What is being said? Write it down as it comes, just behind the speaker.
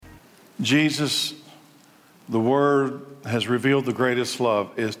Jesus, the Word, has revealed the greatest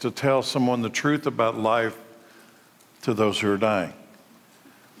love is to tell someone the truth about life to those who are dying.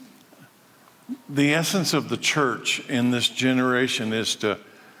 The essence of the church in this generation is to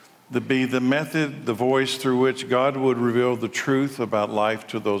be the method, the voice through which God would reveal the truth about life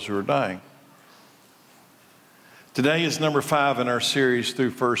to those who are dying. Today is number 5 in our series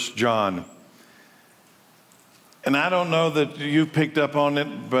through 1 John. And I don't know that you picked up on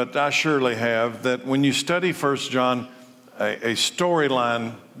it, but I surely have, that when you study 1 John, a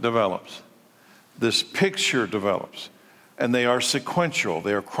storyline develops. This picture develops. And they are sequential.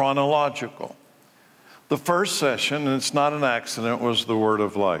 They are chronological. The first session, and it's not an accident, was the Word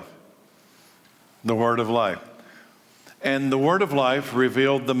of Life. The Word of Life. And the Word of Life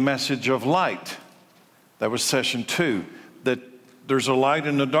revealed the message of light. That was session 2. That there's a light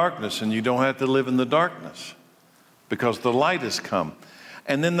in the darkness, and you don't have to live in the darkness because the light has come.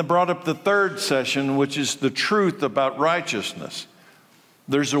 And then they brought up the third session, which is the truth about righteousness.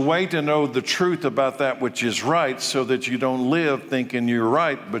 There's a way to know the truth about that which is right so that you don't live thinking you're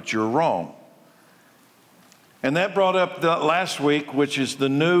right, but you're wrong. And that brought up the last week, which is the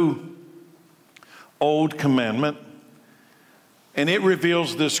new old commandment. And it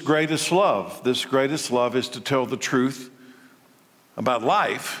reveals this greatest love. This greatest love is to tell the truth about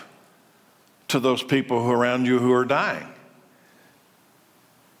life to those people who are around you who are dying.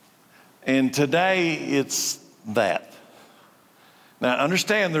 And today it's that. Now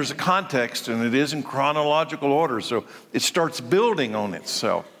understand there's a context and it is in chronological order, so it starts building on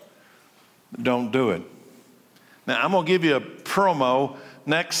itself. Don't do it. Now I'm going to give you a promo.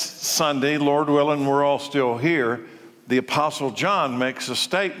 Next Sunday, Lord willing, we're all still here. The Apostle John makes a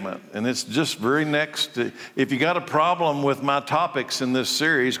statement, and it's just very next. If you got a problem with my topics in this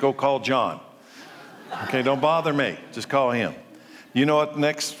series, go call John. Okay, don't bother me. Just call him. You know what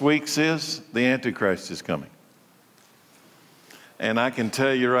next week's is? The Antichrist is coming. And I can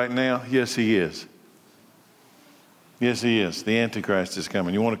tell you right now, yes, he is. Yes, he is. The Antichrist is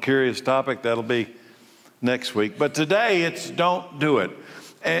coming. You want a curious topic? That'll be next week. But today, it's don't do it.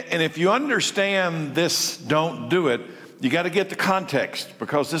 And if you understand this don't do it, you got to get the context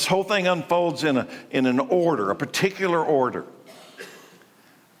because this whole thing unfolds in an order, a particular order.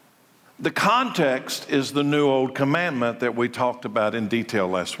 The context is the new old commandment that we talked about in detail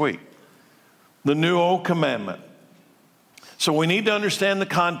last week. The new old commandment. So we need to understand the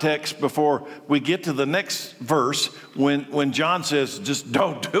context before we get to the next verse when John says, just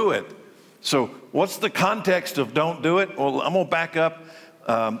don't do it. So what's the context of don't do it? Well, I'm going to back up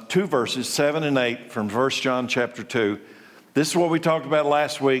 2 verses, 7 and 8 from 1 John chapter 2. This is what we talked about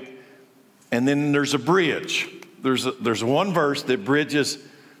last week. And then there's a bridge. There's one verse that bridges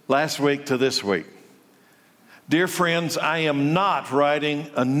last week to this week. Dear friends, I am not writing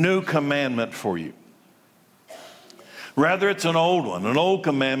a new commandment for you. Rather, it's an old one, an old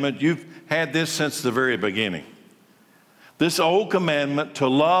commandment. You've had this since the very beginning. This old commandment to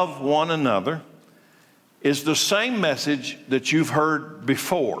love one another is the same message that you've heard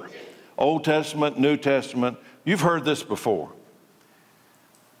before. Old Testament, New Testament, you've heard this before.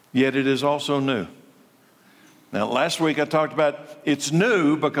 Yet it is also new. Now, last week I talked about it's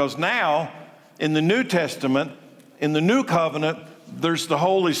new because now in the New Testament, in the New Covenant, there's the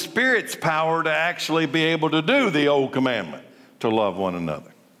Holy Spirit's power to actually be able to do the old commandment, to love one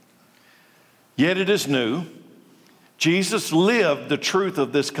another. Yet it is new. Jesus lived the truth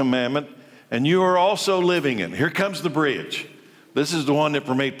of this commandment, and you are also living it. Here comes the bridge. This is the one that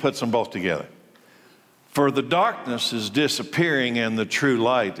for me puts them both together. For the darkness is disappearing and the true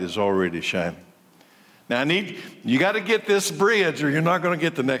light is already shining. Now you got to get this bridge or you're not going to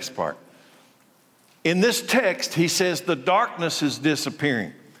get the next part. In this text, he says the darkness is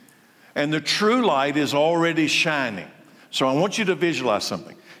disappearing and the true light is already shining. So I want you to visualize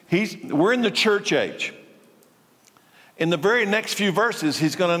something. We're in the church age. In the very next few verses,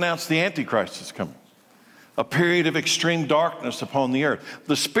 he's going to announce the Antichrist is coming. A period of extreme darkness upon the earth.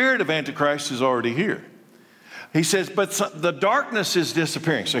 The spirit of Antichrist is already here. He says, but the darkness is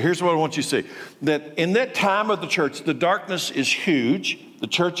disappearing. So here's what I want you to see. That in that time of the church, the darkness is huge. The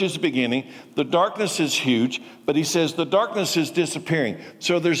church is beginning. The darkness is huge. But he says the darkness is disappearing.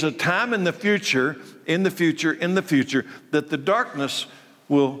 So there's a time in the future, that the darkness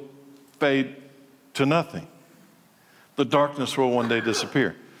will fade to nothing. The darkness will one day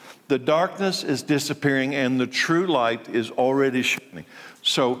disappear. The darkness is disappearing and the true light is already shining.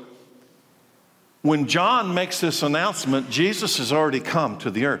 So when John makes this announcement, Jesus has already come to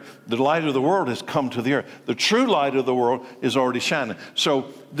the earth. The light of the world has come to the earth. The true light of the world is already shining.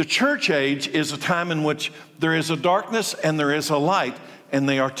 So the church age is a time in which there is a darkness and there is a light. and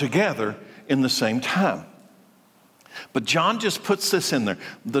they are together in the same time. But John just puts this in there.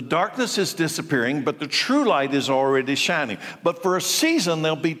 The darkness is disappearing, but the true light is already shining. But for a season,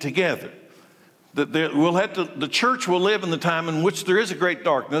 they'll be together. The church will live in the time in which there is a great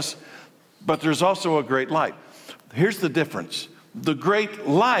darkness, but there's also a great light. Here's the difference. The great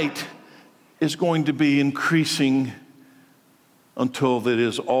light is going to be increasing until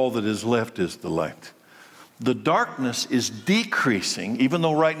all that is left is the light. The darkness is decreasing, even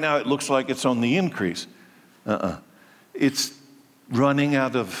though right now it looks like it's on the increase. It's running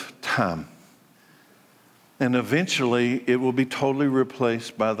out of time. And eventually it will be totally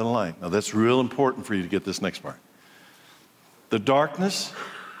replaced by the light. Now that's real important for you to get this next part. The darkness,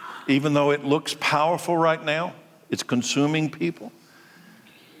 even though it looks powerful right now, it's consuming people,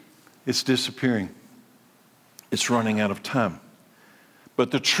 it's disappearing. It's running out of time.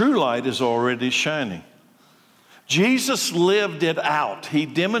 But the true light is already shining. Jesus lived it out. He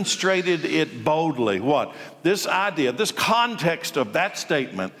demonstrated it boldly. What? This idea, this context of that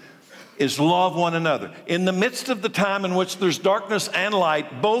statement is love one another. In the midst of the time in which there's darkness and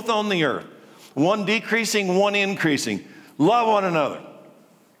light, both on the earth, one decreasing, one increasing, love one another.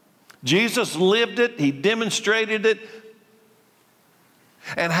 Jesus lived it. He demonstrated it.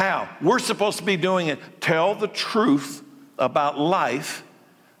 And how? We're supposed to be doing it. Tell the truth about life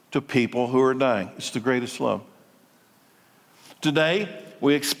to people who are dying. It's the greatest love. Today,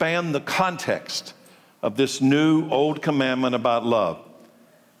 we expand the context of this new old commandment about love.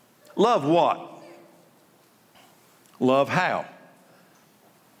 Love what? Love how?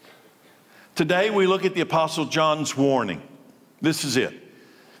 Today, we look at the Apostle John's warning. This is it.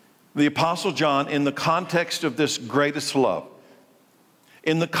 The Apostle John, in the context of this greatest love,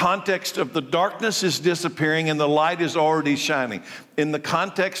 in the context of the darkness is disappearing and the light is already shining, in the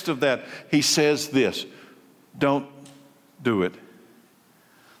context of that, he says this: don't do it.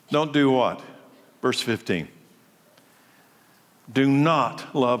 Don't do what? Verse 15. Do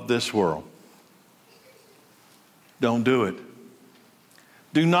not love this world. Don't do it.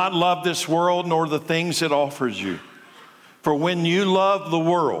 Do not love this world nor the things it offers you. For when you love the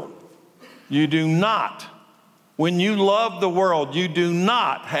world, you do not. When you love the world, you do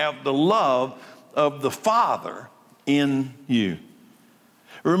not have the love of the Father in you.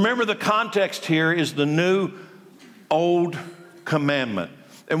 Remember, the context here is the new old commandment.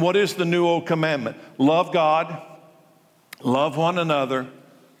 And what is the new old commandment? Love God, love one another,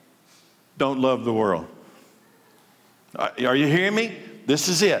 don't love the world. Are you hearing me? This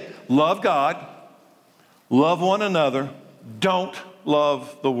is it. Love God, love one another, don't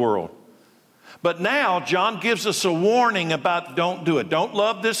love the world. But now John gives us a warning about don't do it. Don't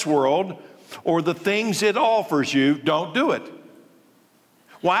love this world or the things it offers you. Don't do it.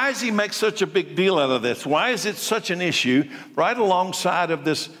 Why does he make such a big deal out of this? Why is it such an issue right alongside of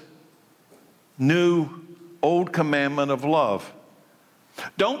this new old commandment of love?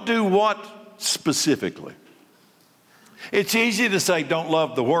 Don't do what specifically? It's easy to say don't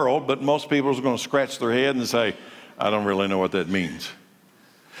love the world, but most people are going to scratch their head and say, I don't really know what that means.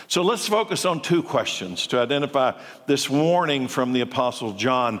 So let's focus on two questions to identify this warning from the Apostle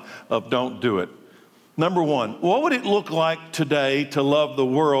John of don't do it. Number one, what would it look like today to love the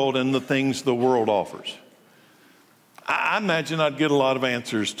world and the things the world offers? I imagine I'd get a lot of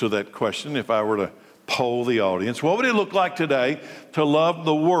answers to that question if I were to poll the audience. What would it look like today to love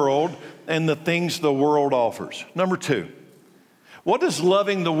the world and the things the world offers? Number two, what does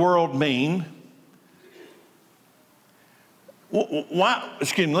loving the world mean? Let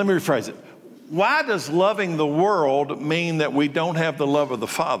me rephrase it. Why does loving the world mean that we don't have the love of the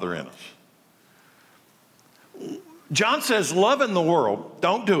Father in us? John says, love in the world,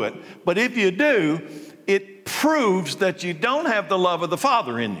 don't do it. But if you do, it proves that you don't have the love of the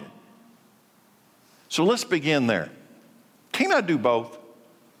Father in you. So let's begin there. Can't I do both?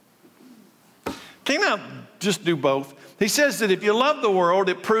 Can't I just do both? He says that if you love the world,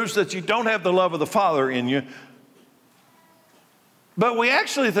 it proves that you don't have the love of the Father in you. But we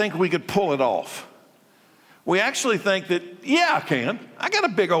actually think we could pull it off. We actually think that, yeah, I can. I got a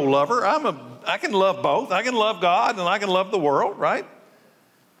big old lover. I can love both. I can love God and I can love the world, right?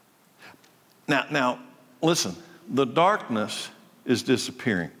 Now, listen, the darkness is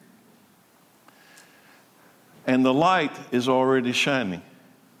disappearing. And the light is already shining.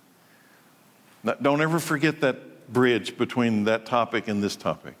 Now, don't ever forget that bridge between that topic and this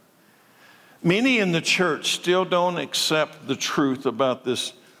topic. Many in the church still don't accept the truth about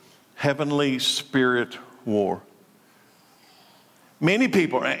this heavenly spirit war. Many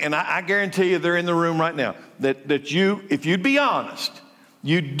people, and I guarantee you they're in the room right now, that you, if you'd be honest,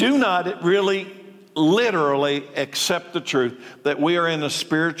 you do not really literally accept the truth that we are in a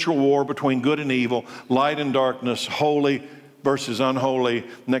spiritual war between good and evil, light and darkness, holy versus unholy.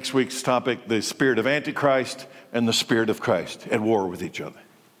 Next week's topic, the spirit of Antichrist and the spirit of Christ at war with each other.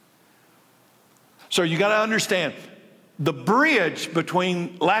 So you got to understand, the bridge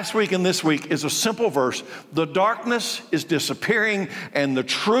between last week and this week is a simple verse. The darkness is disappearing and the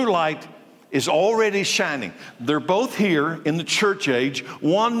true light is already shining. They're both here in the church age.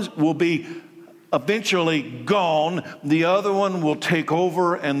 One will be eventually gone. The other one will take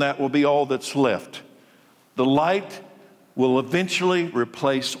over, and that will be all that's left. The light will eventually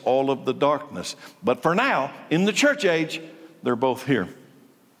replace all of the darkness. But for now, in the church age, they're both here.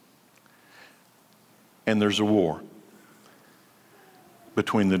 And there's a war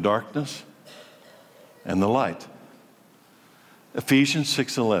between the darkness and the light. Ephesians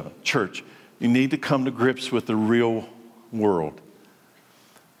 6:11. Church, you need to come to grips with the real world.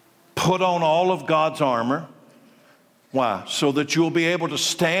 Put on all of God's armor. Why? So that you'll be able to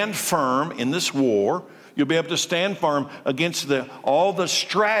stand firm in this war. You'll be able to stand firm against all the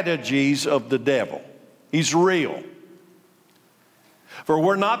strategies of the devil. He's real. For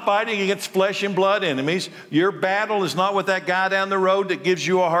we're not fighting against flesh and blood enemies. Your battle is not with that guy down the road that gives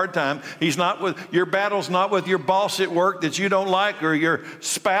you a hard time. Your battle's not with your boss at work that you don't like or your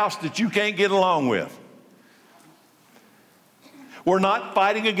spouse that you can't get along with. We're not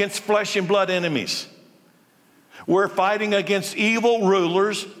fighting against flesh and blood enemies. We're fighting against evil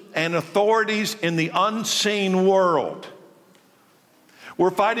rulers and authorities in the unseen world.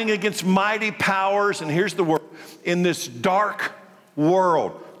 We're fighting against mighty powers, and here's the word, in this dark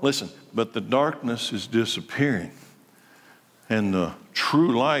world. Listen, but the darkness is disappearing, and the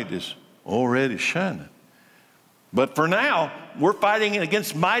true light is already shining. But for now, we're fighting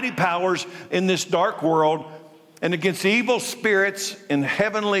against mighty powers in this dark world and against evil spirits in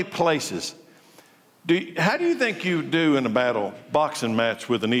heavenly places. How do you think you do in a boxing match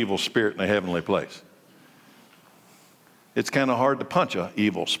with an evil spirit in a heavenly place? It's kind of hard to punch an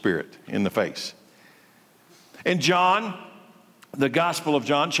evil spirit in the face. In John, the Gospel of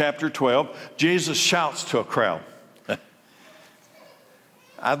John, chapter 12, Jesus shouts to a crowd.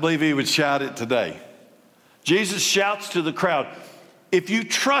 I believe he would shout it today. Jesus shouts to the crowd, if you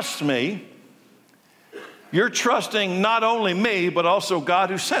trust me, you're trusting not only me, but also God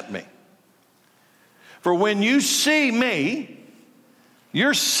who sent me. For when you see me,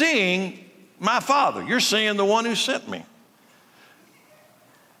 you're seeing my Father. You're seeing the one who sent me.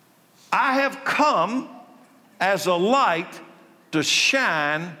 I have come as a light to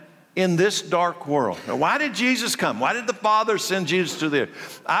shine in this dark world. Now, why did Jesus come? Why did the Father send Jesus to the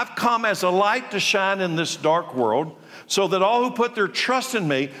earth? I've come as a light to shine in this dark world so that all who put their trust in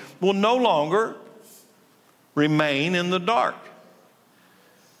me will no longer remain in the dark.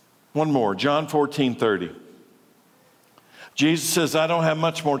 One more, John 14:30. Jesus says, I don't have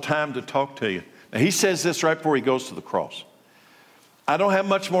much more time to talk to you. Now, he says this right before he goes to the cross. I don't have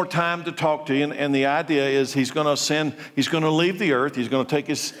much more time to talk to you. And the idea is he's going to leave the earth. He's going to take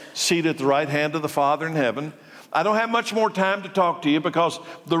his seat at the right hand of the Father in heaven. I don't have much more time to talk to you because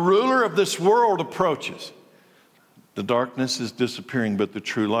the ruler of this world approaches. The darkness is disappearing, but the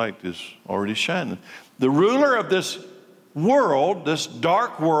true light is already shining. The ruler of this world, this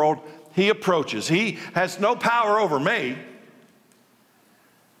dark world, he approaches. He has no power over me,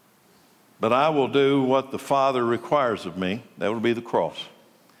 but I will do what the Father requires of me. That will be the cross,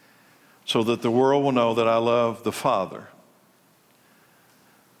 so that the world will know that I love the Father.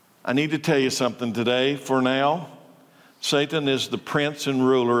 I need to tell you something today. For now, Satan is the prince and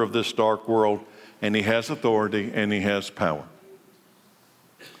ruler of this dark world, and he has authority and he has power.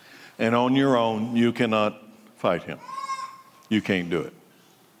 And on your own, you cannot fight him. You can't do it.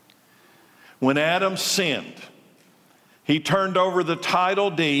 When Adam sinned, he turned over the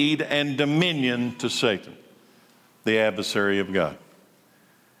title deed and dominion to Satan, the adversary of God.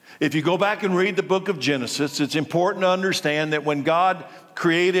 If you go back and read the book of Genesis, it's important to understand that when God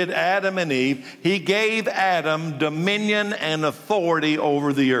created Adam and Eve, he gave Adam dominion and authority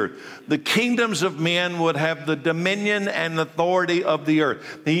over the earth. The kingdoms of men would have the dominion and authority of the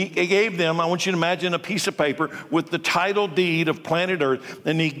earth. He gave them, I want you to imagine a piece of paper with the title deed of planet Earth,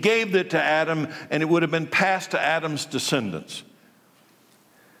 and he gave it to Adam, and it would have been passed to Adam's descendants.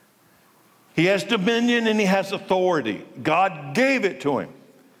 He has dominion and he has authority. God gave it to him.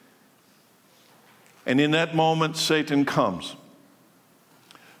 And in that moment, Satan comes.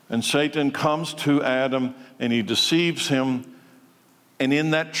 And Satan comes to Adam and he deceives him. And in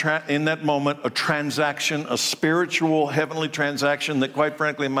that moment, a transaction, a spiritual, heavenly transaction that quite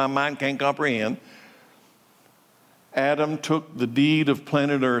frankly my mind can't comprehend. Adam took the deed of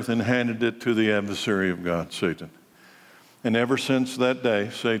planet Earth and handed it to the adversary of God, Satan. And ever since that day,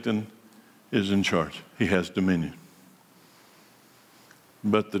 Satan is in charge. He has dominion.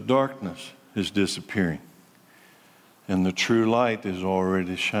 But the darkness is disappearing, and the true light is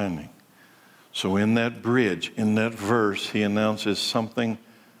already shining. So in that bridge, in that verse, he announces something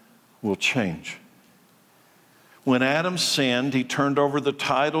will change. When Adam sinned, he turned over the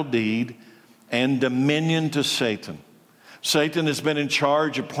title deed and dominion to Satan. Satan has been in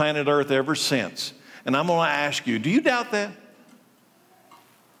charge of planet Earth ever since. And I'm going to ask you, do you doubt that?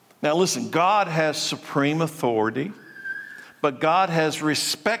 Now listen, God has supreme authority, but God has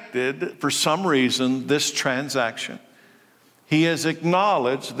respected, for some reason, this transaction. He has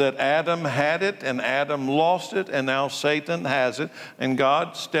acknowledged that Adam had it and Adam lost it, and now Satan has it, and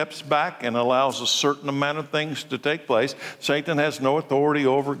God steps back and allows a certain amount of things to take place. Satan has no authority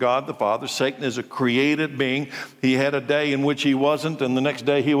over God the Father. Satan is a created being. He had a day in which he wasn't, and the next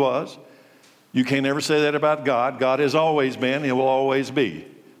day he was. You can't ever say that about God. God has always been, he will always be.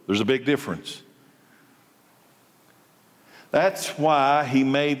 There's a big difference. That's why he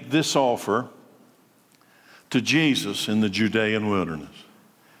made this offer to Jesus in the Judean wilderness.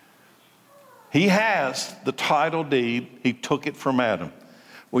 He has the title deed. He took it from Adam.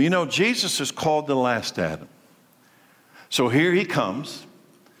 Well, you know, Jesus is called the last Adam. So here he comes,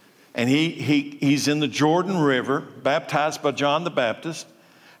 and he's in the Jordan River, baptized by John the Baptist,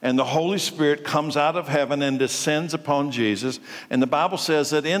 and the Holy Spirit comes out of heaven and descends upon Jesus. And the Bible says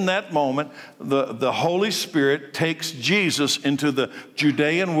that in that moment, the Holy Spirit takes Jesus into the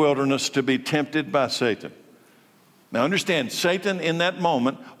Judean wilderness to be tempted by Satan. Now understand, Satan in that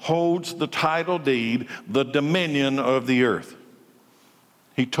moment holds the title deed, the dominion of the earth.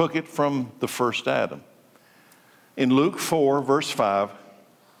 He took it from the first Adam. In Luke 4, verse 5,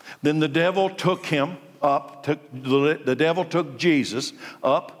 then the devil took him up, the devil took Jesus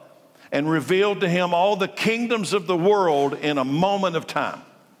up and revealed to him all the kingdoms of the world in a moment of time.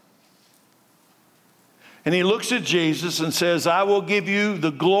 And he looks at Jesus and says, I will give you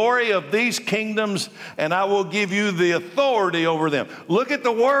the glory of these kingdoms, and I will give you the authority over them. Look at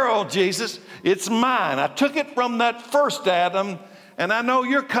the world, Jesus. It's mine. I took it from that first Adam, and I know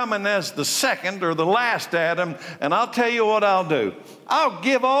you're coming as the second or the last Adam, and I'll tell you what I'll do. I'll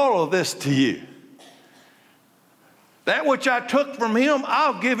give all of this to you. That which I took from him,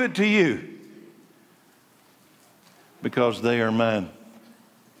 I'll give it to you, because they are mine,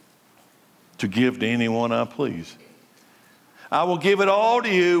 to give to anyone I please. I will give it all to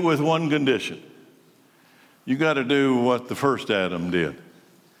you with one condition. You got to do what the first Adam did.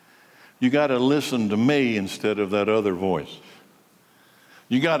 You got to listen to me instead of that other voice.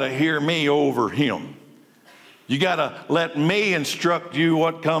 You got to hear me over him. You got to let me instruct you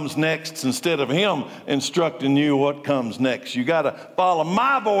what comes next instead of him instructing you what comes next. You got to follow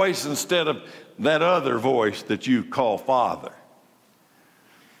my voice instead of that other voice that you call Father.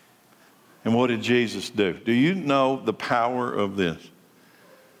 And what did Jesus do? Do you know the power of this?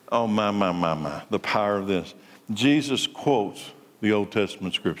 Oh, my, the power of this. Jesus quotes the Old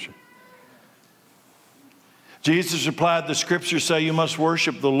Testament scripture. Jesus replied, the scriptures say you must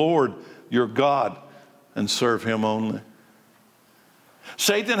worship the Lord your God and serve him only.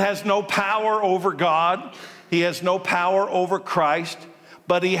 Satan has no power over God. He has no power over Christ,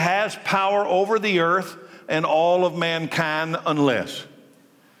 but he has power over the earth and all of mankind unless.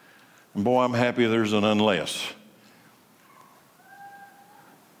 And boy, I'm happy there's an unless.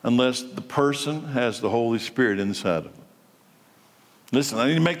 Unless the person has the Holy Spirit inside of them. Listen, I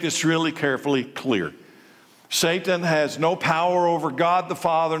need to make this really carefully clear. Satan has no power over God the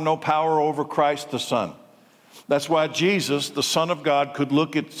Father, no power over Christ the Son. That's why Jesus, the Son of God, could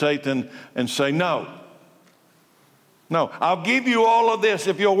look at Satan and say, no, I'll give you all of this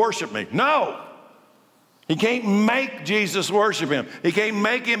if you'll worship me. No. He can't make Jesus worship him. He can't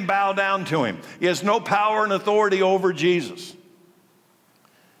make him bow down to him. He has no power and authority over Jesus.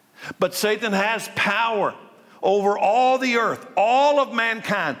 But Satan has power over all the earth, all of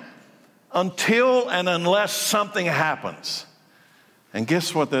mankind, until and unless something happens. And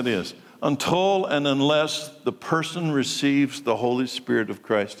guess what that is? Until and unless the person receives the Holy Spirit of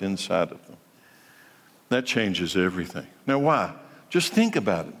Christ inside of them. That changes everything. Now why? Just think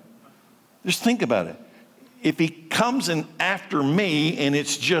about it. Just think about it. If he comes in after me and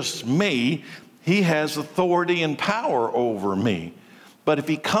it's just me, he has authority and power over me. But if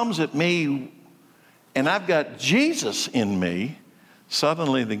he comes at me and I've got Jesus in me,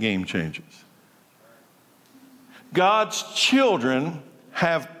 suddenly the game changes. God's children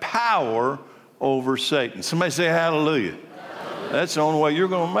have power over Satan. Somebody say hallelujah. That's the only way you're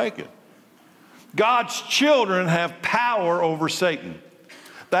going to make it. God's children have power over Satan.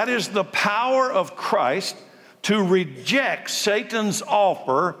 That is the power of Christ to reject Satan's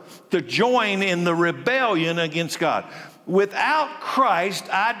offer to join in the rebellion against God. Without Christ,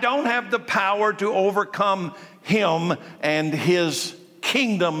 I don't have the power to overcome him and his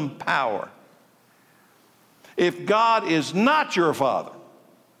kingdom power. If God is not your Father,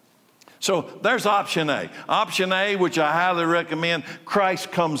 so there's option A. Option A, which I highly recommend,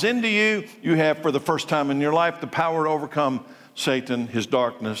 Christ comes into you. You have, for the first time in your life, the power to overcome Satan, his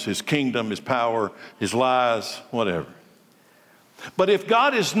darkness, his kingdom, his power, his lies, whatever. But if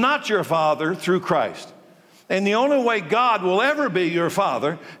God is not your Father through Christ, and the only way God will ever be your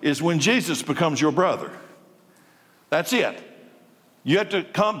Father is when Jesus becomes your brother. That's it. You have to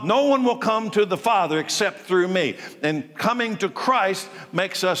come, no one will come to the Father except through me. And coming to Christ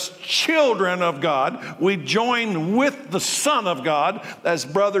makes us children of God. We join with the Son of God as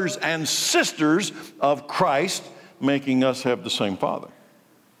brothers and sisters of Christ, making us have the same Father.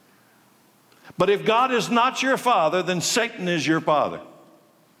 But if God is not your Father, then Satan is your father.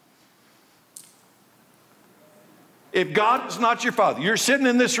 If God is not your Father, you're sitting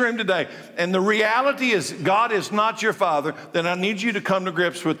in this room today, and the reality is God is not your Father, then I need you to come to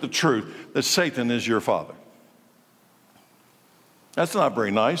grips with the truth that Satan is your father. That's not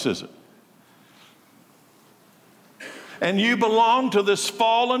very nice, is it? And you belong to this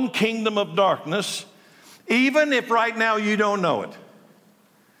fallen kingdom of darkness, even if right now you don't know it.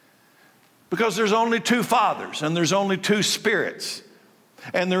 Because there's only two fathers, and there's only two spirits.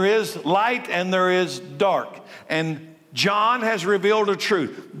 And there is light and there is dark. And John has revealed a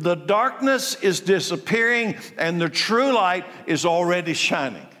truth. The darkness is disappearing and the true light is already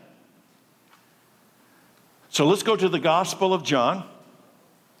shining. So let's go to the Gospel of John.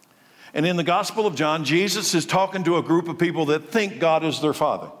 And in the Gospel of John, Jesus is talking to a group of people that think God is their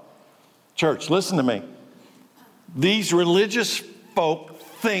Father. Church, listen to me. These religious folk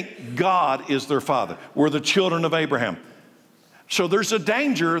think God is their Father. We're the children of Abraham. So there's a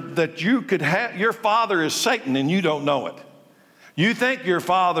danger that you could have, your father is Satan and you don't know it. You think your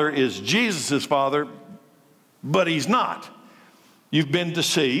father is Jesus' father, but he's not. You've been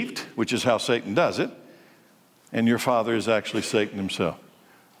deceived, which is how Satan does it, and your father is actually Satan himself.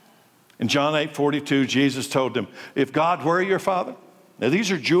 In John 8:42, Jesus told them, if God were your Father, now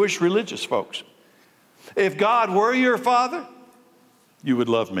these are Jewish religious folks. If God were your Father, you would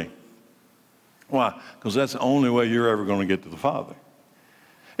love me. Why? Because that's the only way you're ever going to get to the Father.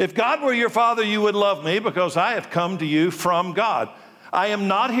 If God were your Father, you would love me because I have come to you from God. I am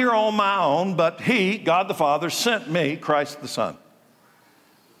not here on my own, but He, God the Father, sent me, Christ the Son.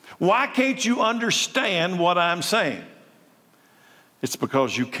 Why can't you understand what I'm saying? It's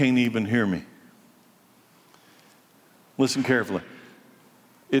because you can't even hear me. Listen carefully.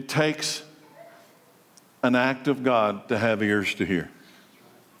 It takes an act of God to have ears to hear.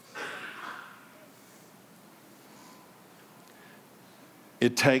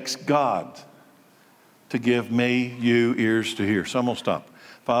 It takes God to give me, you, ears to hear. So I'm going to stop.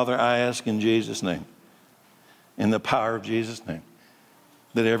 Father, I ask in Jesus' name, in the power of Jesus' name,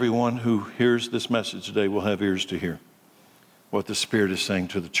 that everyone who hears this message today will have ears to hear what the Spirit is saying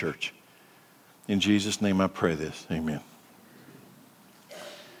to the church. In Jesus' name I pray this. Amen.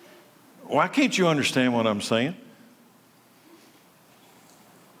 Why can't you understand what I'm saying?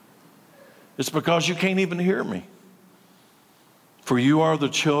 It's because you can't even hear me. For you are the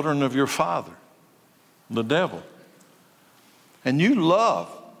children of your father, the devil. And you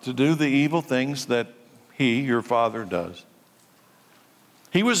love to do the evil things that he, your father, does.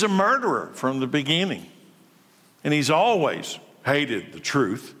 He was a murderer from the beginning. And he's always hated the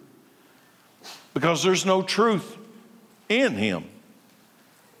truth because there's no truth in him.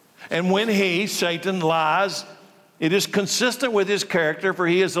 And when he, Satan, lies, it is consistent with his character, for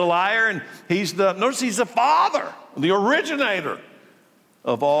he is a liar and he's the father, the originator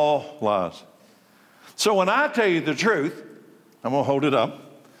of all lies. So when I tell you the truth, I'm going to hold it up.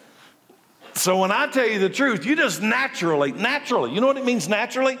 So when I tell you the truth, you just naturally, you know what it means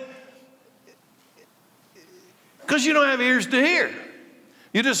naturally? Because you don't have ears to hear.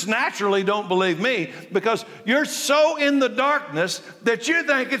 You just naturally don't believe me because you're so in the darkness that you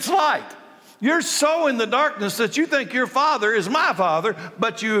think it's light. You're so in the darkness that you think your father is my father,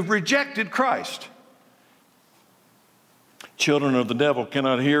 but you have rejected Christ. Children of the devil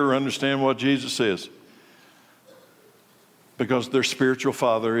cannot hear or understand what Jesus says because their spiritual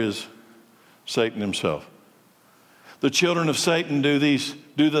father is Satan himself. The children of Satan do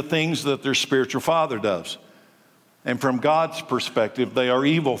the things that their spiritual father does. And from God's perspective, they are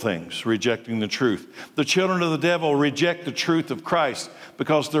evil things, rejecting the truth. The children of the devil reject the truth of Christ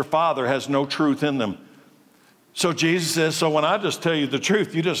because their father has no truth in them. So Jesus says, so when I just tell you the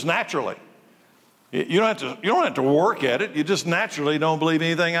truth, you just naturally, you don't have to work at it. You just naturally don't believe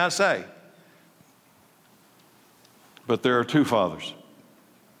anything I say. But there are two fathers.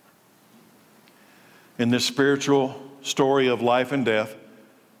 In this spiritual story of life and death,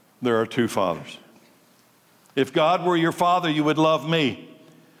 there are two fathers. If God were your father, you would love me,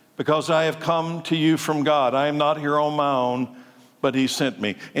 because I have come to you from God. I am not here on my own, but he sent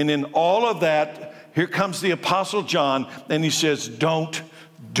me. And in all of that, here comes the Apostle John, and he says, don't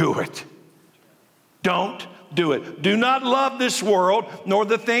do it. Don't do it. Do not love this world, nor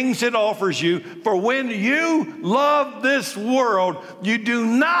the things it offers you. For when you love this world, you do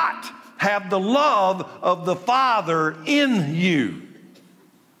not have the love of the Father in you.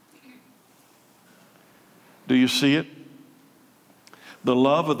 Do you see it? The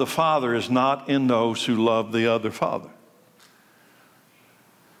love of the Father is not in those who love the other father,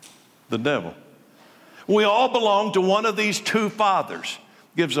 the devil. We all belong to one of these two fathers.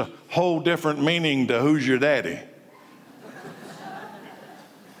 Gives a whole different meaning to who's your daddy.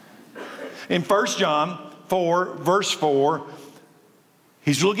 In 1 John 4, verse 4,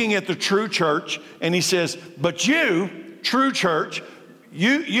 he's looking at the true church, and he says, but you, true church,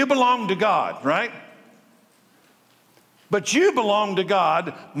 you belong to God, right? But you belong to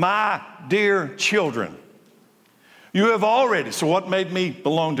God, my dear children. You have already, so what made me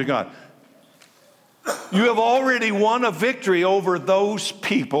belong to God? You have already won a victory over those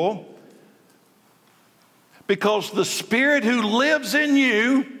people, because the Spirit who lives in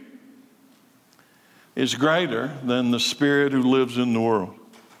you is greater than the spirit who lives in the world.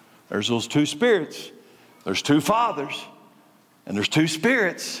 There's those two spirits. There's two fathers, and there's two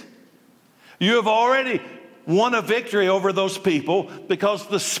spirits. You have already won a victory over those people, because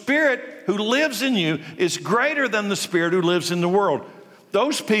the Spirit who lives in you is greater than the spirit who lives in the world.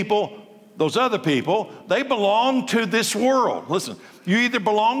 Those people, those other people, they belong to this world. Listen, you either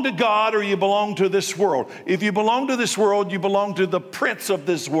belong to God or you belong to this world. If you belong to this world, you belong to the prince of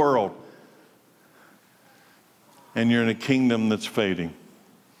this world. And you're in a kingdom that's fading.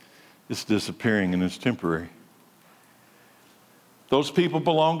 It's disappearing, and it's temporary. Those people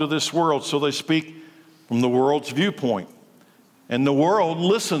belong to this world, so they speak from the world's viewpoint, and the world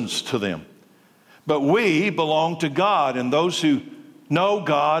listens to them. But we belong to God, and those who know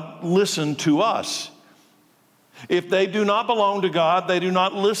God listen to us. If they do not belong to God, they do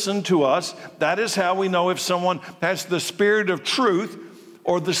not listen to us. That is how we know if someone has the spirit of truth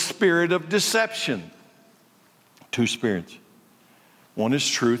or the spirit of deception. Two spirits. One is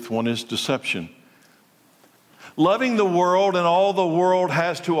truth, one is deception. Loving the world and all the world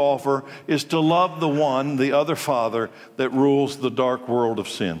has to offer is to love the one, the other father, that rules the dark world of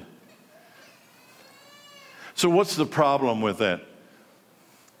sin. So what's the problem with that?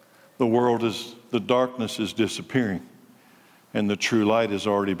 The darkness is disappearing, and the true light has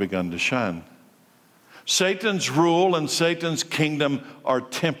already begun to shine. Satan's rule and Satan's kingdom are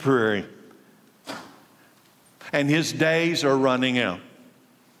temporary, and his days are running out.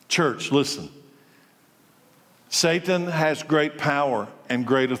 Church, listen. Satan has great power and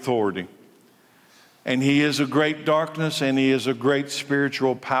great authority. And he is a great darkness, and he is a great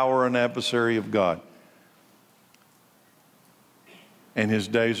spiritual power and adversary of God. And his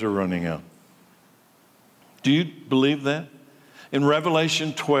days are running out. Do you believe that? In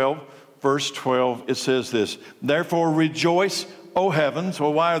Revelation 12, verse 12, it says this, therefore rejoice, O heavens.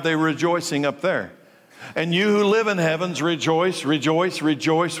 Well, why are they rejoicing up there? And you who live in heavens, rejoice, rejoice,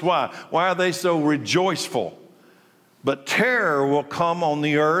 rejoice. Why? Why are they so rejoiceful? But terror will come on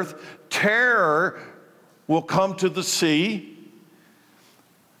the earth. Terror will come to the sea.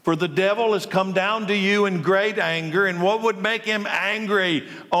 For the devil has come down to you in great anger. And what would make him angry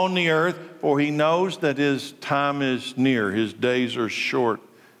on the earth? For he knows that his time is near. His days are short.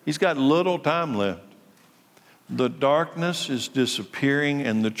 He's got little time left. The darkness is disappearing,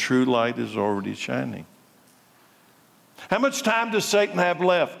 and the true light is already shining. How much time does Satan have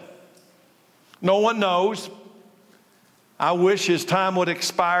left? No one knows. I wish his time would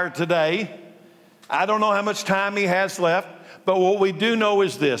expire today. I don't know how much time he has left, but what we do know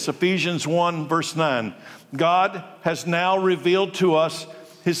is this, Ephesians 1, verse 9. God has now revealed to us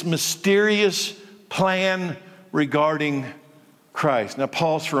his mysterious plan regarding Christ. Now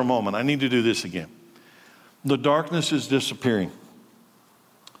pause for a moment. I need to do this again. The darkness is disappearing,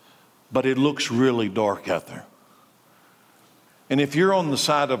 but it looks really dark out there. And if you're on the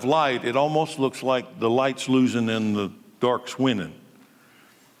side of light, it almost looks like the light's losing and the dark's winning.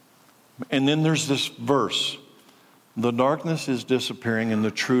 And then there's this verse The darkness is disappearing and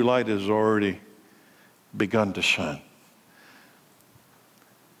the true light has already begun to shine.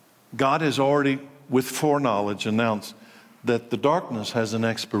 God has already, with foreknowledge, announced that the darkness has an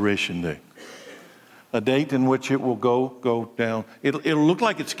expiration date. A date in which it will go down. It'll look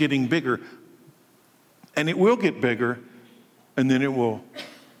like it's getting bigger, and it will get bigger, and then it will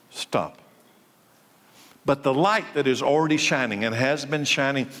stop. But the light that is already shining and has been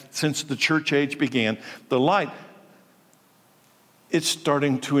shining since the church age began, the light, it's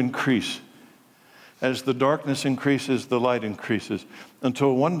starting to increase. As the darkness increases, the light increases,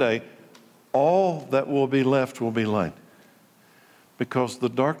 until one day, all that will be left will be light, because the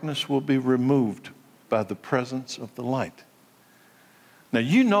darkness will be removed by the presence of the light. Now,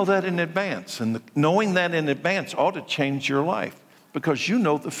 you know that in advance, and knowing that in advance ought to change your life, because you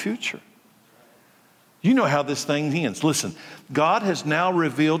know the future. You know how this thing ends. Listen, God has now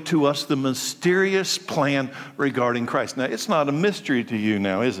revealed to us the mysterious plan regarding Christ. Now, it's not a mystery to you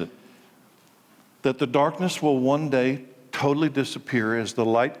now, is it? That the darkness will one day totally disappear as the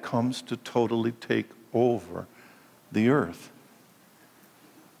light comes to totally take over the earth.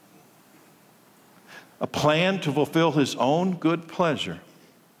 A plan to fulfill his own good pleasure.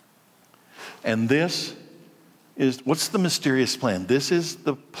 And this is, what's the mysterious plan? This is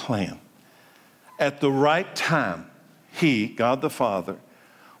the plan. At the right time, he, God the Father,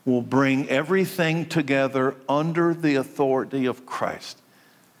 will bring everything together under the authority of Christ.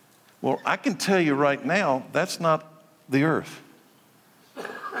 Well, I can tell you right now, that's not the earth.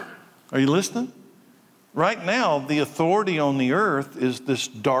 Are you listening? Right now, the authority on the earth is this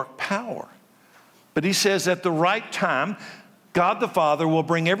dark power. But he says at the right time, God the Father will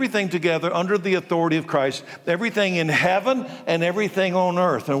bring everything together under the authority of Christ, everything in heaven and everything on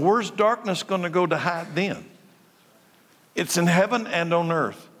earth. And where's darkness going to go to hide then? It's in heaven and on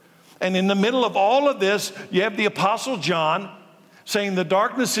earth. And in the middle of all of this, you have the Apostle John saying the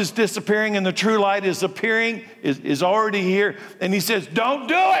darkness is disappearing and the true light is appearing, is already here. And he says, don't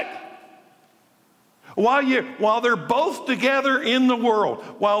do it. While they're both together in the world,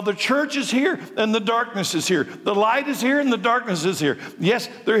 while the church is here and the darkness is here, the light is here and the darkness is here. Yes,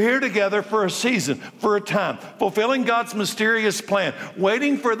 they're here together for a season, for a time, fulfilling God's mysterious plan,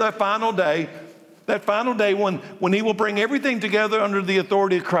 waiting for the final day, that final day when he will bring everything together under the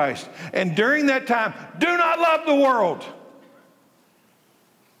authority of Christ. And during that time, do not love the world.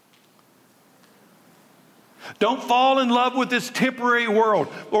 Don't fall in love with this temporary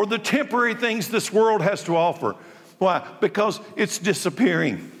world or the temporary things this world has to offer. Why? Because it's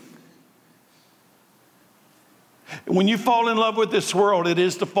disappearing. When you fall in love with this world, it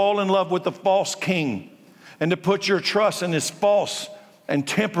is to fall in love with the false king and to put your trust in his false and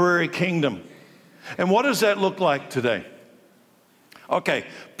temporary kingdom. And what does that look like today? Okay,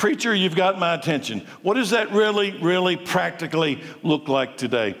 preacher, you've got my attention. What does that really practically look like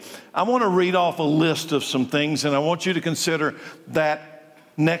today? I want to read off a list of some things, and I want you to consider that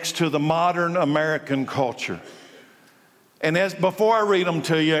next to the modern American culture. And before I read them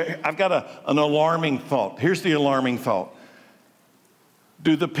to you, I've got an alarming thought. Here's the alarming thought.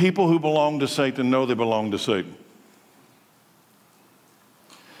 Do the people who belong to Satan know they belong to Satan?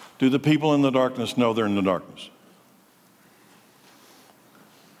 Do the people in the darkness know they're in the darkness?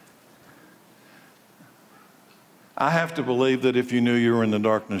 I have to believe that if you knew you were in the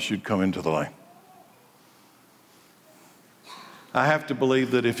darkness, you'd come into the light. I have to believe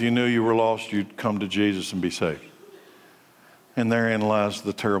that if you knew you were lost, you'd come to Jesus and be saved. And therein lies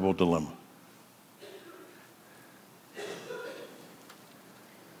the terrible dilemma.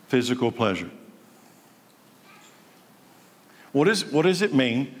 Physical pleasure. What does it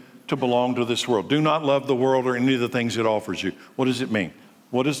mean to belong to this world? Do not love the world or any of the things it offers you. What does it mean?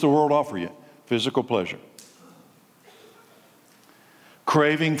 What does the world offer you? Physical pleasure.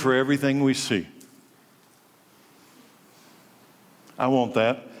 Craving for everything we see. I want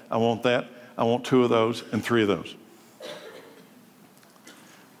that. I want that. I want 2 of those and 3 of those.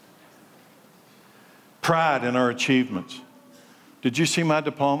 Pride in our achievements. Did you see my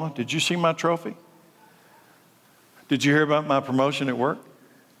diploma? Did you see my trophy? Did you hear about my promotion at work?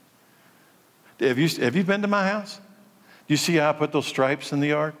 Have you been to my house? Do you see how I put those stripes in the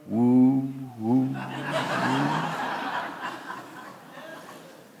yard? Woo, woo, woo.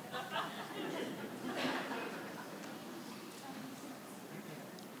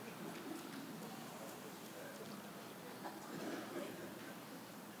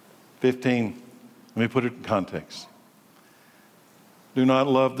 15, let me put it in context. Do not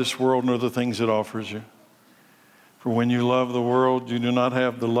love this world nor the things it offers you. For when you love the world, you do not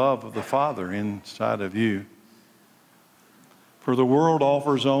have the love of the Father inside of you. For the world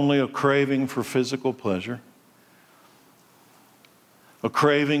offers only a craving for physical pleasure, a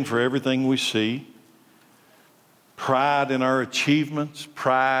craving for everything we see, pride in our achievements,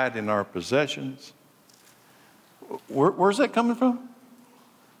 pride in our possessions. Where's that coming from?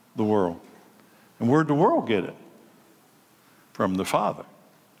 The world. And where'd the world get it? From the Father.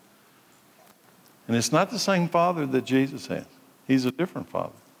 And it's not the same Father that Jesus has. He's a different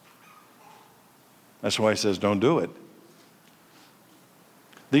Father. That's why he says, don't do it.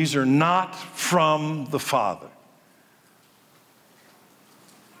 These are not from the Father.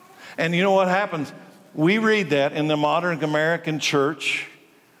 And you know what happens? We read that in the modern American church,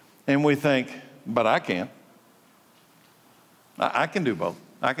 and we think, but I can. I can do both.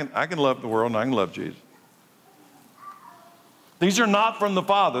 I can love the world and I can love Jesus. These are not from the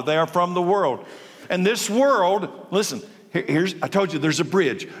Father. They are from the world. And this world, listen, I told you there's a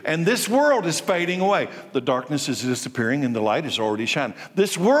bridge. And this world is fading away. The darkness is disappearing and the light is already shining.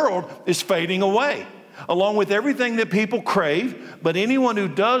 This world is fading away, along with everything that people crave. But anyone who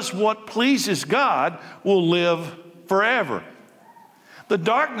does what pleases God will live forever. The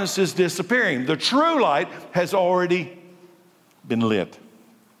darkness is disappearing. The true light has already been lit.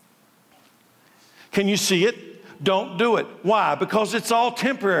 Can you see it? Don't do it. Why? Because it's all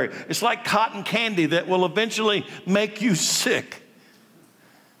temporary. It's like cotton candy that will eventually make you sick.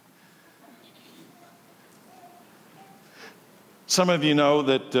 Some of you know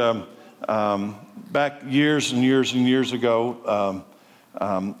that back years and years and years ago,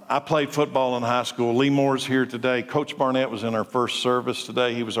 I played football in high school. Lee Moore's here today. Coach Barnett was in our first service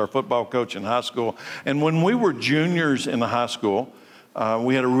today. He was our football coach in high school. And when we were juniors in the high school,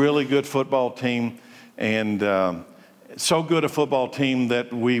 we had a really good football team. And so good a football team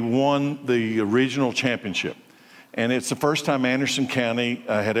that we won the regional championship. And it's the first time Anderson County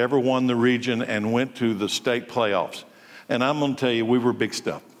had ever won the region and went to the state playoffs. And I'm going to tell you, we were big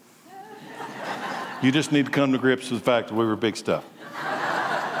stuff. You just need to come to grips with the fact that we were big stuff.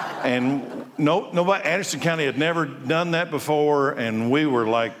 And nobody, Anderson County had never done that before, and we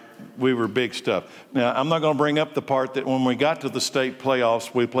were big stuff. Now, I'm not going to bring up the part that when we got to the state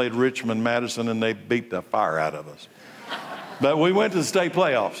playoffs, we played Richmond, Madison, and they beat the fire out of us. But we went to the state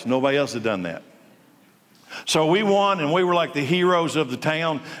playoffs. Nobody else had done that. So we won, and we were like the heroes of the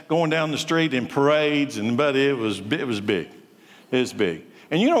town, going down the street in parades, but it was big. It was big.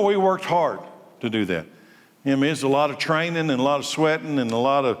 And you know, we worked hard to do that. I mean, it's a lot of training and a lot of sweating and a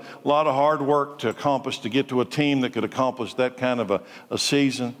lot of hard work to accomplish, to get to a team that could accomplish that kind of a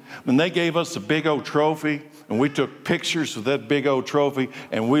season. And they gave us a big old trophy, and we took pictures of that big old trophy,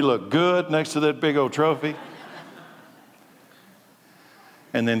 and we looked good next to that big old trophy.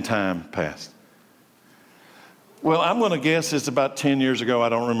 And then time passed. Well, I'm going to guess it's about 10 years ago. I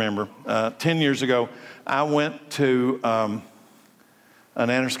don't remember. 10 years ago, I went to an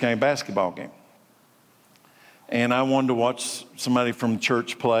Anderson County basketball game. And I wanted to watch somebody from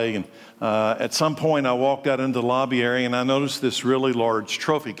church play. And at some point, I walked out into the lobby area, and I noticed this really large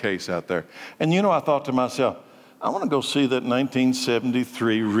trophy case out there. And you know, I thought to myself, I want to go see that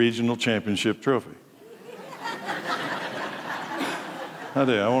 1973 regional championship trophy. I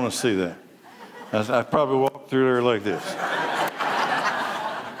do. I want to see that. I probably walked through there like this.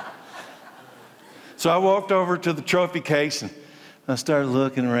 So I walked over to the trophy case, and I started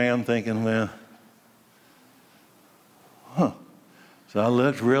looking around thinking, well, So I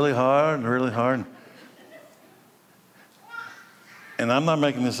looked really hard. And I'm not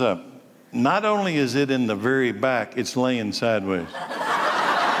making this up. Not only is it in the very back, it's laying sideways.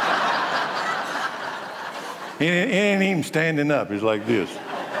 It ain't even standing up. It's like this.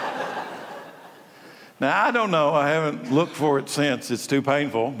 Now, I don't know. I haven't looked for it since. It's too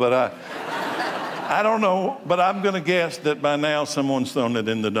painful. But I don't know. But I'm going to guess that by now someone's thrown it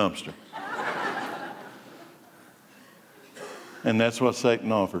in the dumpster. And that's what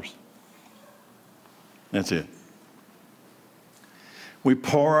Satan offers. That's it. We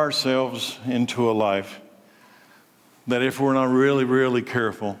pour ourselves into a life that if we're not really, really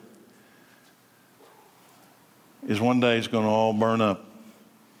careful, is one day it's going to all burn up.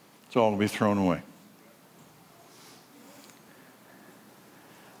 It's all going to be thrown away.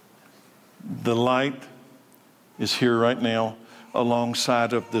 The light is here right now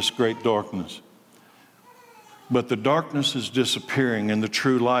alongside of this great darkness. But the darkness is disappearing and the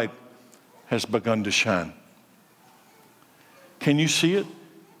true light has begun to shine. Can you see it?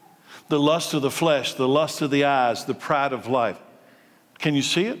 The lust of the flesh, the lust of the eyes, the pride of life. Can you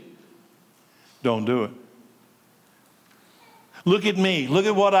see it? Don't do it. Look at me. Look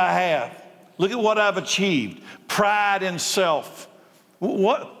at what I have. Look at what I've achieved. Pride in self.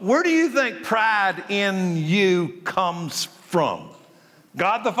 Where do you think pride in you comes from?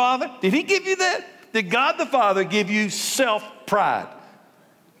 God the Father? Did He give you that? Did God the Father give you self-pride?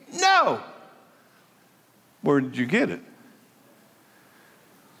 No. Where did you get it?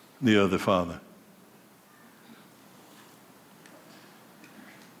 The other father.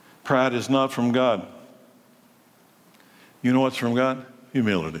 Pride is not from God. You know what's from God?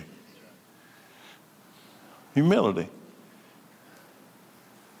 Humility. Humility.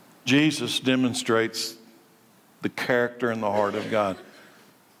 Jesus demonstrates the character and the heart of God.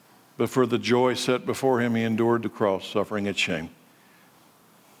 But for the joy set before him, he endured the cross, suffering its shame.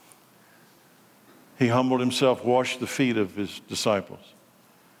 He humbled himself, washed the feet of his disciples.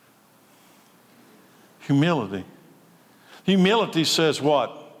 Humility. Humility says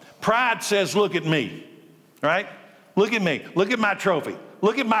what? Pride says, look at me, right? Look at me. Look at my trophy.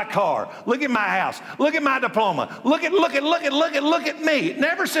 Look at my car. Look at my house. Look at my diploma. Look at me. It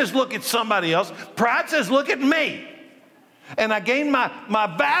never says look at somebody else. Pride says look at me. And I gain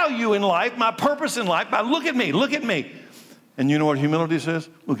my value in life, my purpose in life by look at me, look at me. And you know what humility says?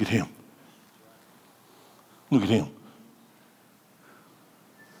 Look at him. Look at him.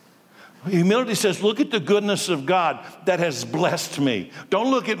 Humility says, look at the goodness of God that has blessed me. Don't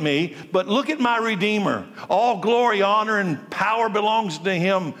look at me, but look at my Redeemer. All glory, honor, and power belongs to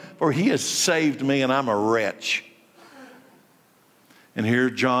him, for he has saved me, and I'm a wretch. And here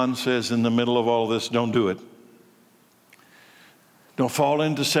John says in the middle of all this, don't do it. Don't fall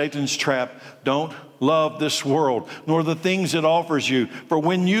into Satan's trap. Don't love this world, nor the things it offers you. For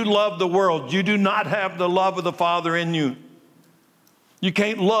when you love the world, you do not have the love of the Father in you. You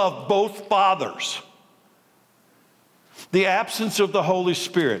can't love both fathers. The absence of the Holy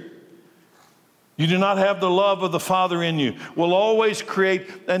Spirit, you do not have the love of the Father in you, will always create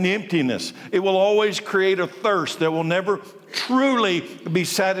an emptiness. It will always create a thirst that will never truly be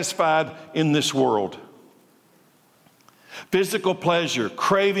satisfied in this world. Physical pleasure,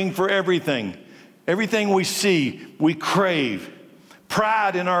 craving for everything. Everything we see, we crave.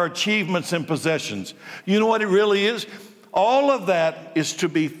 Pride in our achievements and possessions. You know what it really is? All of that is to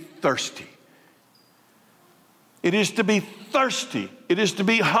be thirsty. It is to be thirsty. It is to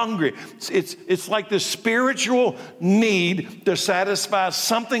be hungry. It's like the spiritual need to satisfy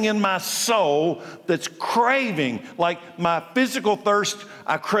something in my soul that's craving. Like my physical thirst,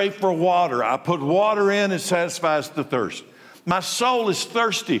 I crave for water. I put water in, it satisfies the thirst. My soul is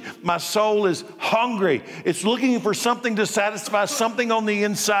thirsty. My soul is hungry. It's looking for something to satisfy something on the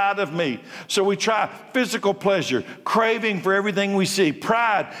inside of me. So we try physical pleasure, craving for everything we see,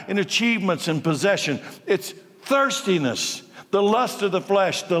 pride in achievements and possession. It's thirstiness, the lust of the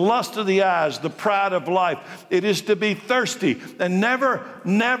flesh, the lust of the eyes, the pride of life. It is to be thirsty and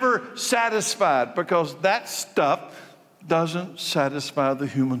never satisfied, because that stuff doesn't satisfy the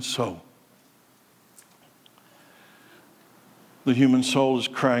human soul. The human soul is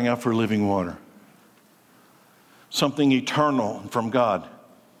crying out for living water, something eternal from God.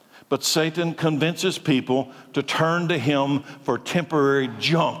 But Satan convinces people to turn to him for temporary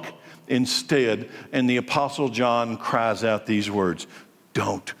junk instead. And the Apostle John cries out these words,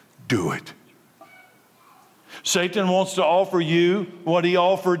 don't do it. Satan wants to offer you what he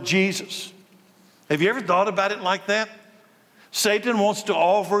offered Jesus. Have you ever thought about it like that? Satan wants to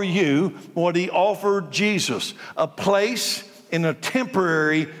offer you what he offered Jesus, a place in a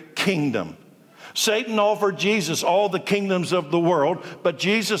temporary kingdom. Satan offered Jesus all the kingdoms of the world, but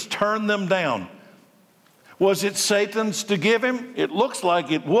Jesus turned them down. Was it Satan's to give him? It looks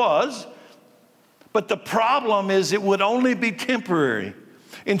like it was. But the problem is it would only be temporary.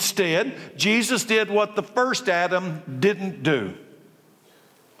 Instead, Jesus did what the first Adam didn't do.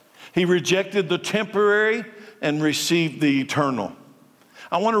 He rejected the temporary and received the eternal.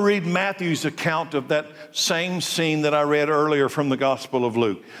 I want to read Matthew's account of that same scene that I read earlier from the Gospel of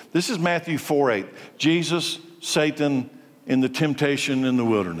Luke. This is Matthew 4:8. Jesus, Satan, in the temptation in the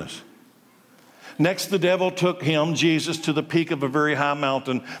wilderness. Next, the devil took him, Jesus, to the peak of a very high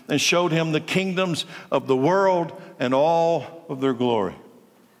mountain and showed him the kingdoms of the world and all of their glory.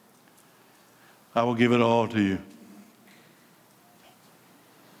 I will give it all to you.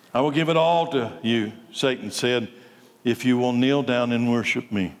 I will give it all to you, Satan said, if you will kneel down and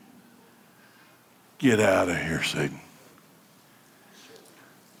worship me. Get out of here, Satan.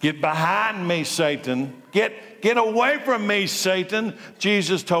 Get behind me, Satan. Get away from me, Satan,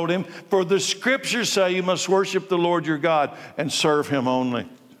 Jesus told him. For the scriptures say you must worship the Lord your God and serve him only.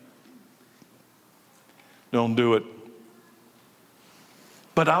 Don't do it.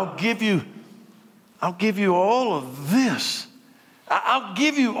 But I'll give you all of this. I'll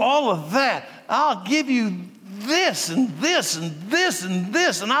give you all of that. I'll give you this and this and this and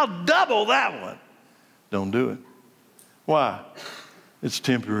this, and I'll double that one. Don't do it. Why? It's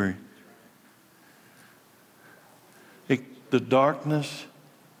temporary. The darkness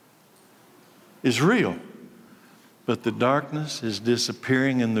is real. But the darkness is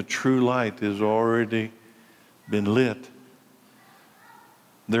disappearing and the true light has already been lit.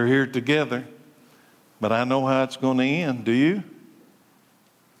 They're here together, but I know how it's going to end. Do you?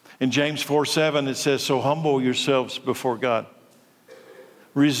 In James 4:7 it says, so humble yourselves before God.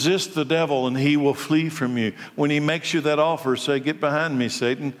 Resist the devil and he will flee from you. When he makes you that offer, say, get behind me,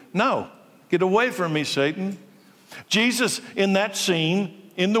 Satan. No, get away from me, Satan. Jesus in that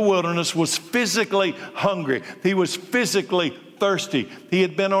scene in the wilderness was physically hungry. He was physically thirsty. He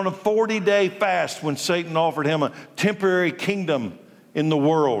had been on a 40-day fast when Satan offered him a temporary kingdom in the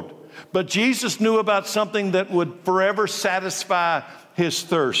world. But Jesus knew about something that would forever satisfy his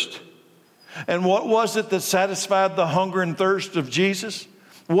thirst. And what was it that satisfied the hunger and thirst of Jesus?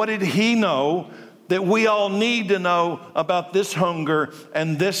 What did he know that we all need to know about this hunger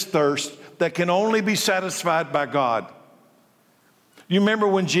and this thirst that can only be satisfied by God? You remember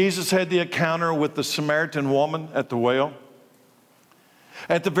when Jesus had the encounter with the Samaritan woman at the well?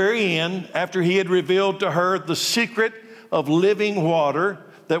 At the very end, after he had revealed to her the secret of living water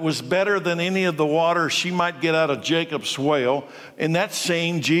that was better than any of the water she might get out of Jacob's well, in that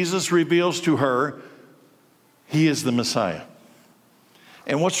scene, Jesus reveals to her, he is the Messiah.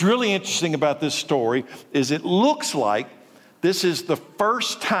 And what's really interesting about this story is it looks like this is the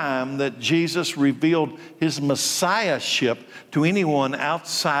first time that Jesus revealed his messiahship to anyone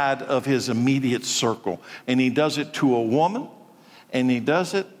outside of his immediate circle. And he does it to a woman, and he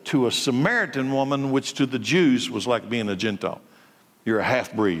does it to a Samaritan woman, which to the Jews was like being a Gentile. You're a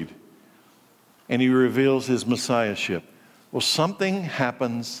half-breed. And he reveals his messiahship. Well, something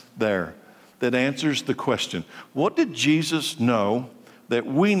happens there that answers the question, what did Jesus know that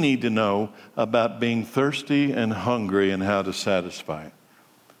we need to know about being thirsty and hungry and how to satisfy it?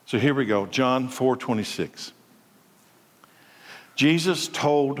 So here we go, John 4:26. Jesus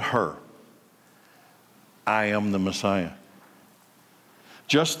told her, I am the Messiah.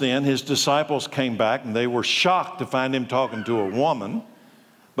 Just then, his disciples came back and they were shocked to find him talking to a woman,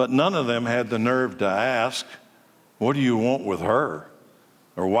 but none of them had the nerve to ask, what do you want with her?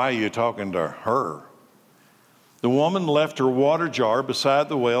 Or why are you talking to her? The woman left her water jar beside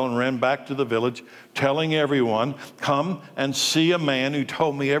the well and ran back to the village, telling everyone, come and see a man who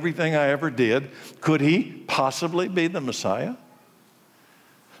told me everything I ever did. Could he possibly be the Messiah?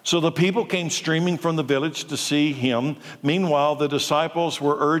 So the people came streaming from the village to see him. Meanwhile, the disciples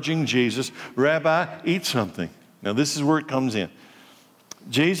were urging Jesus, Rabbi, eat something. Now this is where it comes in.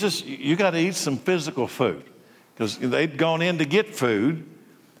 Jesus, you got to eat some physical food, because they'd gone in to get food.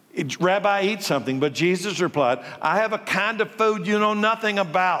 Rabbi, eat something. But Jesus replied, I have a kind of food you know nothing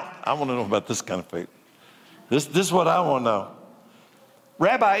about. I want to know about this kind of food. This is what I want to know.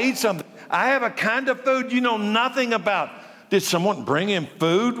 Rabbi, eat something. I have a kind of food you know nothing about. Did someone bring him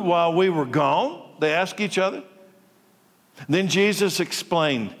food while we were gone? They asked each other. Then Jesus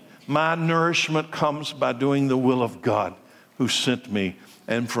explained, my nourishment comes by doing the will of God who sent me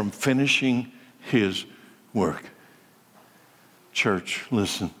and from finishing his work. Church,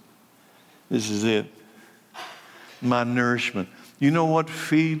 listen. This is it. My nourishment. You know what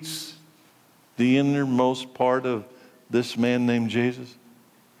feeds the innermost part of this man named Jesus?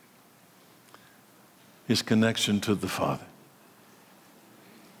 His connection to the Father.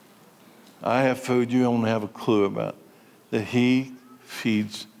 I have food you don't have a clue about, that he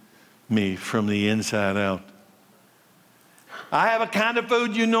feeds me from the inside out. I have a kind of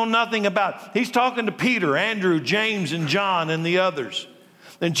food you know nothing about. He's talking to Peter, Andrew, James, and John, and the others.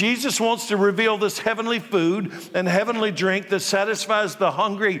 And Jesus wants to reveal this heavenly food and heavenly drink that satisfies the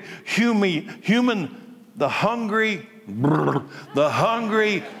hungry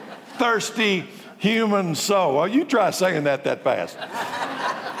thirsty human soul. Well, you try saying that fast.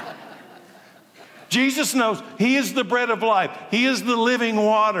 Jesus knows he is the bread of life. He is the living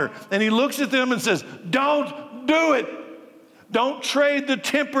water. And he looks at them and says, don't do it. Don't trade the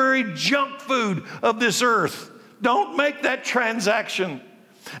temporary junk food of this earth. Don't make that transaction.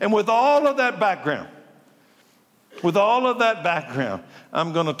 And with all of that background,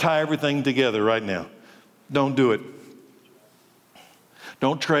 I'm going to tie everything together right now. Don't do it.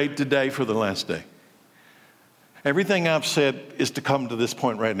 Don't trade today for the last day. Everything I've said is to come to this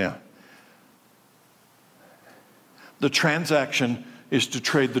point right now. The transaction is to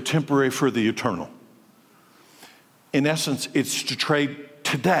trade the temporary for the eternal. In essence, it's to trade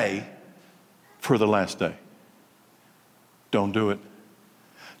today for the last day. Don't do it.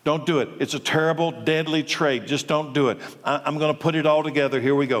 Don't do it. It's a terrible, deadly trade. Just don't do it. I'm going to put it all together.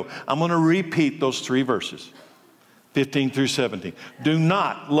 Here we go. I'm going to repeat those three verses, 15 through 17. Do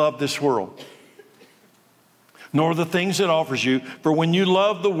not love this world. nor the things it offers you. For when you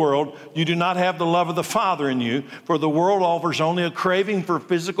love the world, you do not have the love of the Father in you. For the world offers only a craving for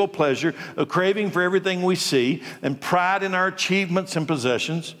physical pleasure, a craving for everything we see, and pride in our achievements and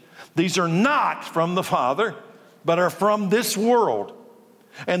possessions. These are not from the Father, but are from this world.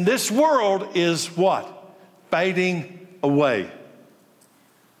 And this world is what? Fading away,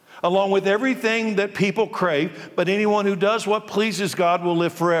 along with everything that people crave. But anyone who does what pleases God will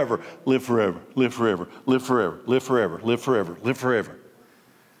live forever. Live forever, live forever, live forever, live forever, live forever, live forever.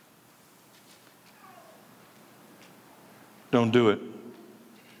 Don't do it.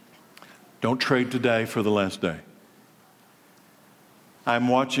 Don't trade today for the last day. I'm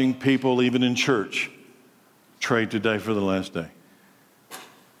watching people, even in church, trade today for the last day.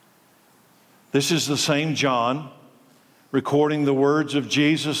 This is the same John recording the words of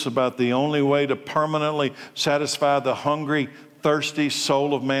Jesus about the only way to permanently satisfy the hungry, thirsty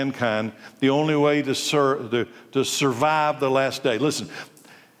soul of mankind, the only way to survive the last day. Listen,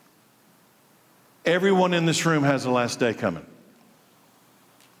 everyone in this room has a last day coming.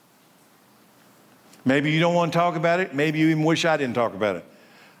 Maybe you don't want to talk about it. Maybe you even wish I didn't talk about it.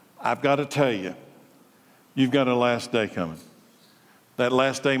 I've got to tell you, you've got a last day coming. That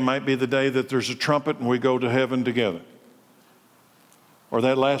last day might be the day that there's a trumpet and we go to heaven together. Or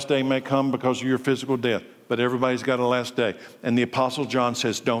that last day may come because of your physical death. But everybody's got a last day. And the Apostle John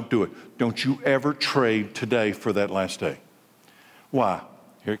says, don't do it. Don't you ever trade today for that last day. Why?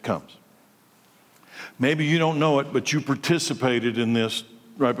 Here it comes. Maybe you don't know it, but you participated in this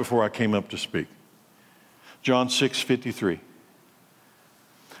right before I came up to speak. John 6:53.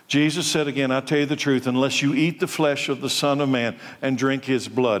 Jesus said again, I tell you the truth, unless you eat the flesh of the Son of Man and drink his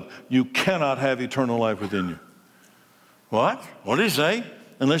blood, you cannot have eternal life within you. What? What did he say?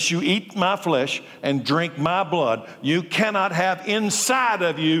 Unless you eat my flesh and drink my blood, you cannot have inside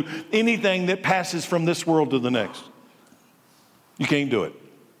of you anything that passes from this world to the next. You can't do it.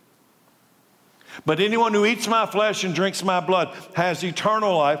 But anyone who eats my flesh and drinks my blood has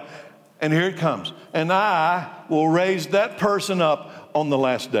eternal life. And here it comes. And I will raise that person up on the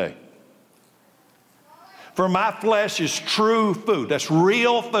last day. For my flesh is true food. That's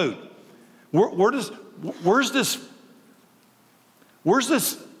real food. Where's this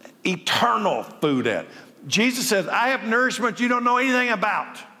eternal food at? Jesus says, I have nourishment you don't know anything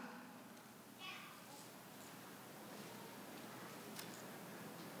about.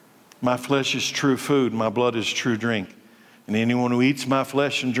 My flesh is true food. My blood is true drink. And anyone who eats my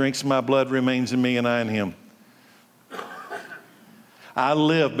flesh and drinks my blood remains in me and I in him. I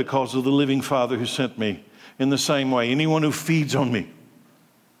live because of the living Father who sent me. In the same way, anyone who feeds on me,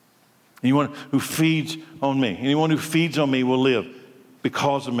 anyone who feeds on me will live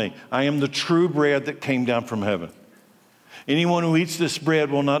because of me. I am the true bread that came down from heaven. Anyone who eats this bread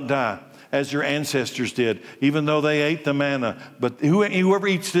will not die, as your ancestors did, even though they ate the manna. But whoever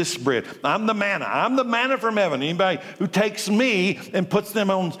eats this bread, I'm the manna from heaven. Anybody who takes me and puts them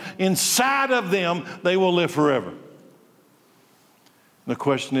on inside of them, they will live forever. The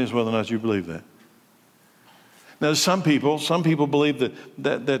question is whether or not you believe that. Now, some people believe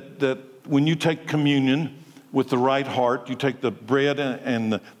that when you take communion with the right heart, you take the bread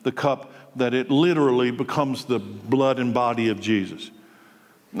and the cup, that it literally becomes the blood and body of Jesus.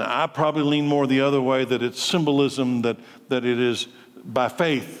 Now, I probably lean more the other way, that it's symbolism, that it is by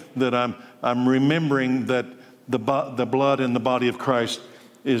faith that I'm remembering that the blood and the body of Christ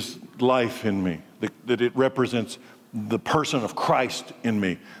is life in me, that it represents the person of Christ in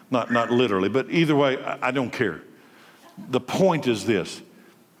me, not literally. But either way, I don't care. The point is this.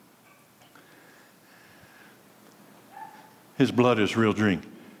 His blood is real drink.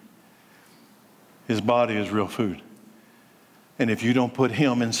 His body is real food. And if you don't put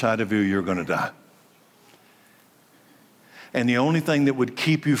him inside of you, you're going to die. And the only thing that would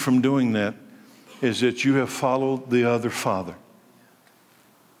keep you from doing that is that you have followed the other father.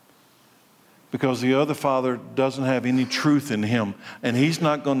 Because the other father doesn't have any truth in him. And he's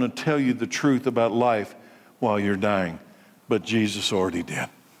not going to tell you the truth about life while you're dying. But Jesus already did.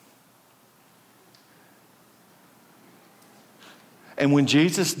 And when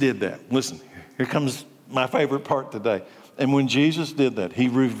Jesus did that, listen, here comes my favorite part today. And when Jesus did that, he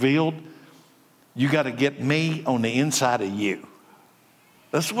revealed, you got to get me on the inside of you.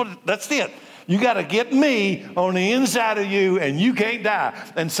 That's it. You got to get me on the inside of you, and you can't die.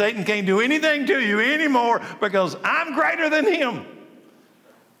 And Satan can't do anything to you anymore because I'm greater than him.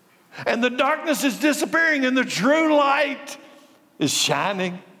 And the darkness is disappearing and the true light is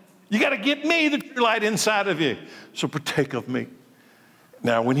shining. You got to get me, the true light, inside of you. So partake of me.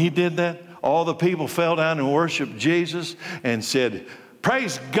 Now, when he did that, all the people fell down and worshiped Jesus and said,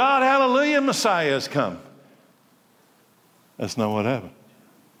 praise God, hallelujah, Messiah has come. That's not what happened.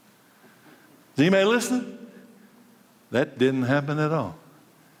 Is anybody listening? That didn't happen at all.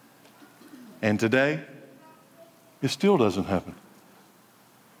 And today, it still doesn't happen.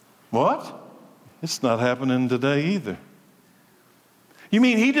 What? It's not happening today either. You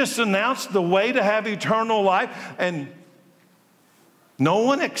mean he just announced the way to have eternal life and no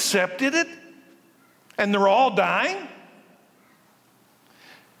one accepted it? And they're all dying?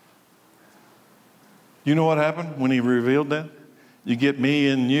 You know what happened when he revealed that? You get me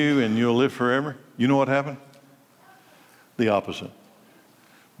and you and you'll live forever. You know what happened? The opposite.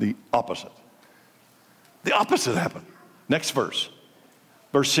 The opposite. The opposite happened. Next verse.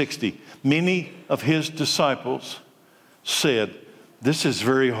 Verse 60. Many of his disciples said, this is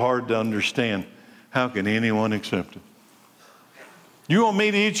very hard to understand. How can anyone accept it? You want me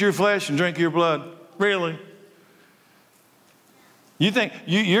to eat your flesh and drink your blood? Really? You think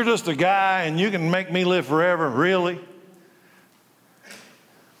you're just a guy and you can make me live forever? Really?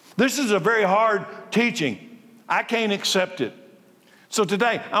 This is a very hard teaching. I can't accept it. So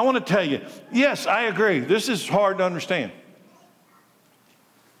today, I want to tell you, yes, I agree. This is hard to understand.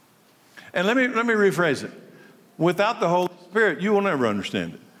 And let me rephrase it. Without the Holy Spirit, you will never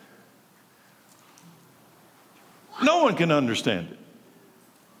understand it. No one can understand it.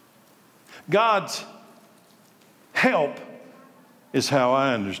 God's help is how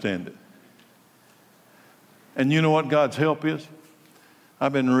I understand it. And you know what God's help is?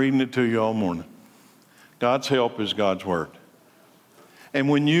 I've been reading it to you all morning. God's help is God's Word. And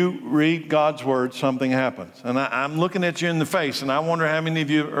when you read God's Word, something happens. And I'm looking at you in the face, and I wonder how many of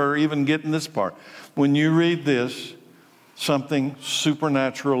you are even getting this part. When you read this, something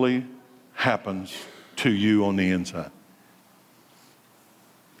supernaturally happens to you on the inside.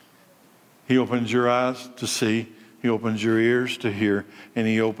 He opens your eyes to see. He opens your ears to hear. And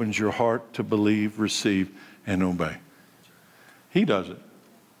He opens your heart to believe, receive, and obey. He does it.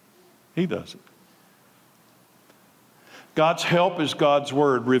 He does it. God's help is God's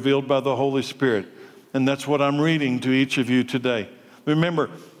Word revealed by the Holy Spirit. And that's what I'm reading to each of you today. Remember,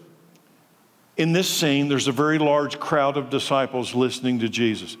 in this scene, there's a very large crowd of disciples listening to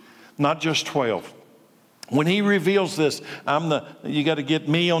Jesus. Not just 12. When He reveals this, you got to get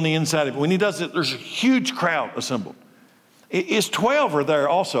me on the inside of it. When He does it, there's a huge crowd assembled. It's 12 are there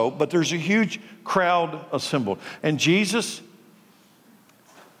also, but there's a huge crowd assembled. And Jesus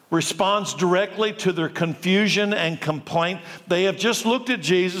responds directly to their confusion and complaint. They have just looked at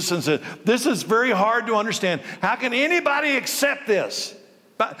Jesus and said, this is very hard to understand. How can anybody accept this?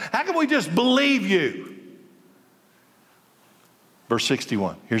 How can we just believe you? Verse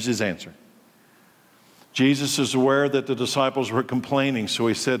 61, here's His answer. Jesus is aware that the disciples were complaining, so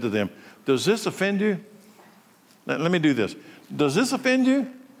He said to them, does this offend you? Let me do this. Does this offend you?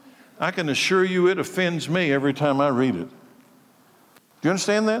 I can assure you it offends me every time I read it. Do you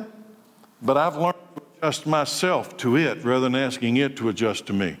understand that? But I've learned to adjust myself to it rather than asking it to adjust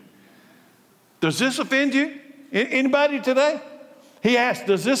to me. Does this offend you? Anybody today? He asked,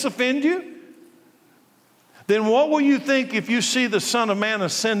 does this offend you? Then what will you think if you see the Son of Man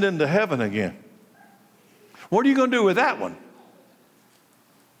ascend into heaven again? What are you going to do with that one?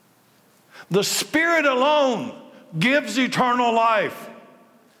 The Spirit alone gives eternal life.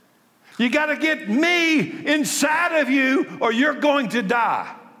 You got to get me inside of you or you're going to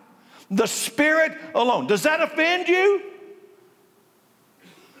die. The Spirit alone. Does that offend you?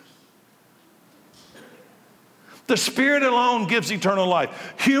 The Spirit alone gives eternal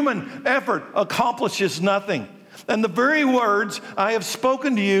life. Human effort accomplishes nothing. And the very words I have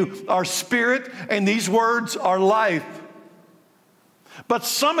spoken to you are spirit, and these words are life. But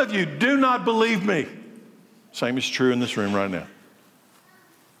some of you do not believe me. Same is true in this room right now.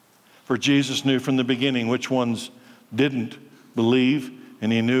 For Jesus knew from the beginning which ones didn't believe,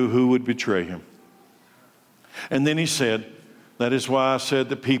 and He knew who would betray Him. And then He said, that is why I said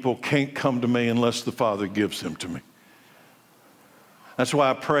that people can't come to me unless the Father gives them to me. That's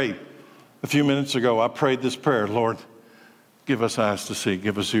why I prayed a few minutes ago. I prayed this prayer, Lord, give us eyes to see,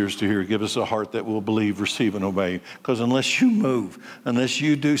 give us ears to hear, give us a heart that will believe, receive, and obey. Because unless you move, unless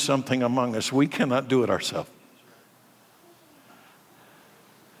you do something among us, we cannot do it ourselves.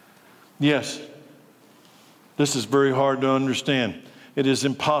 Yes, this is very hard to understand. It is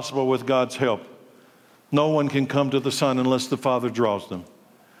impossible with God's help. No one can come to the Son unless the Father draws them.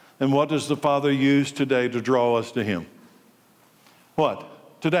 And what does the Father use today to draw us to Him?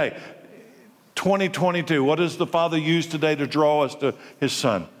 What? Today, 2022, what does the Father use today to draw us to His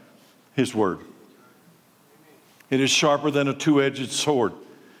Son? His Word. It is sharper than a two-edged sword.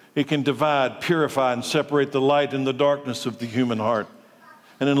 It can divide, purify, and separate the light and the darkness of the human heart.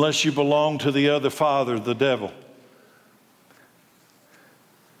 And unless you belong to the other father, the devil,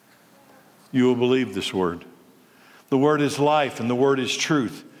 you will believe this word. The word is life, and the word is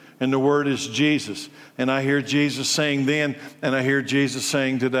truth, and the word is Jesus. And I hear Jesus saying then, and I hear Jesus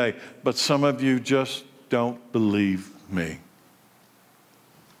saying today, but some of you just don't believe me.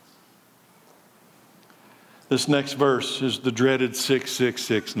 This next verse is the dreaded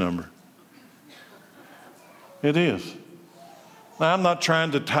 666 number. It is. Now, I'm not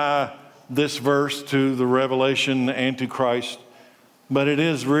trying to tie this verse to the Revelation Antichrist, but it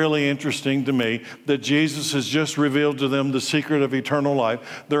is really interesting to me that Jesus has just revealed to them the secret of eternal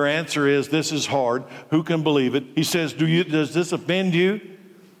life. Their answer is, this is hard. Who can believe it? He says, does this offend you?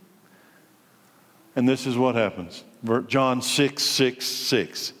 And this is what happens. John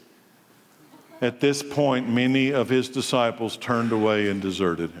 6:6. At this point, many of his disciples turned away and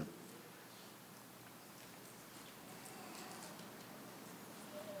deserted him.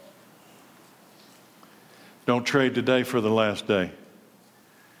 Don't trade today for the last day.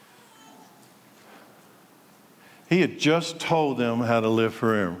 He had just told them how to live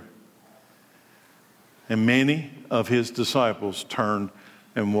forever. And many of his disciples turned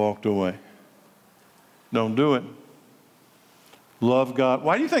and walked away. Don't do it. Love God.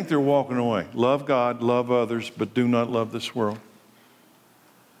 Why do you think they're walking away? Love God, love others, but do not love this world.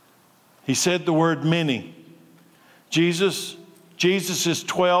 He said the word many. Jesus'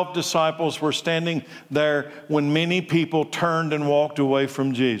 12 disciples were standing there when many people turned and walked away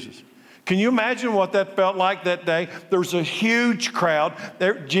from Jesus. Can you imagine what that felt like that day? There's a huge crowd.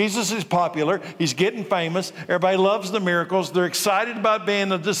 Jesus is popular. He's getting famous. Everybody loves the miracles. They're excited about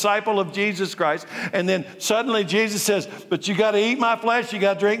being a disciple of Jesus Christ. And then suddenly Jesus says, but you got to eat my flesh. You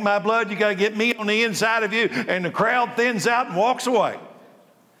got to drink my blood. You got to get me on the inside of you. And the crowd thins out and walks away.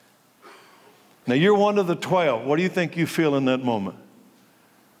 Now, you're one of the 12. What do you think you feel in that moment?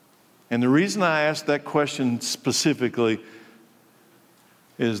 And the reason I ask that question specifically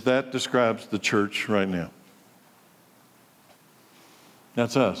is that describes the church right now.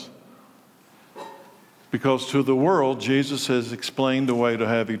 That's us. Because to the world, Jesus has explained the way to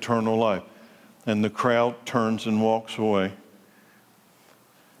have eternal life. And the crowd turns and walks away.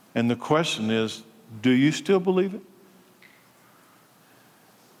 And the question is, do you still believe it?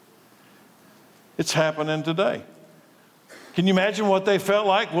 It's happening today. Can you imagine what they felt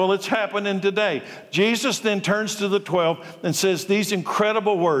like? Well, it's happening today. Jesus then turns to the 12 and says these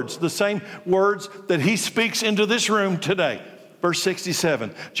incredible words, the same words that he speaks into this room today. Verse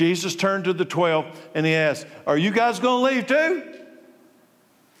 67, Jesus turned to the 12 and he asked, are you guys going to leave too?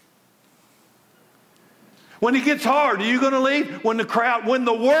 When it gets hard, are you going to leave? When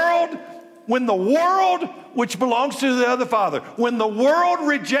the world, which belongs to the other Father, when the world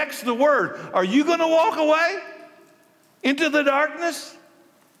rejects the word, are you going to walk away into the darkness?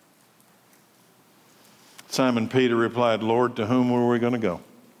 Simon Peter replied, Lord, to whom were we going to go?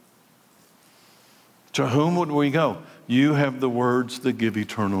 To whom would we go? You have the words that give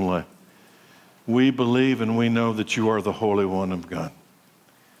eternal life. We believe and we know that you are the Holy One of God.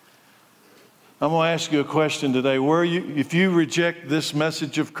 I'm going to ask you a question today. If you reject this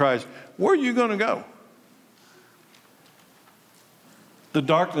message of Christ, where are you going to go? The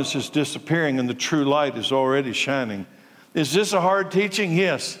darkness is disappearing and the true light is already shining. Is this a hard teaching?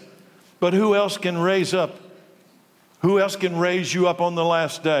 Yes. But who else can raise up? Who else can raise you up on the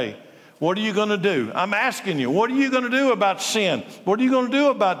last day? What are you going to do? I'm asking you, what are you going to do about sin? What are you going to do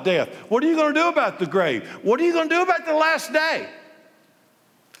about death? What are you going to do about the grave? What are you going to do about the last day?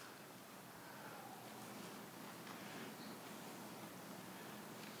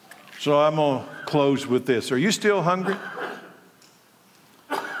 So I'm going to close with this. Are you still hungry?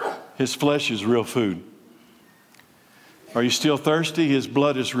 His flesh is real food. Are you still thirsty? His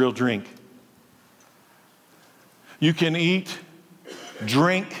blood is real drink. You can eat,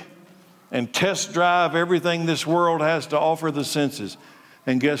 drink, and test drive everything this world has to offer the senses.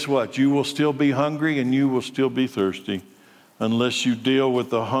 And guess what? You will still be hungry and you will still be thirsty unless you deal with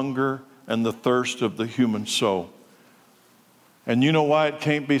the hunger and the thirst of the human soul. And you know why it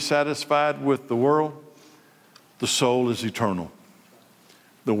can't be satisfied with the world? The soul is eternal.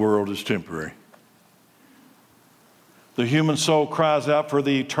 The world is temporary. The human soul cries out for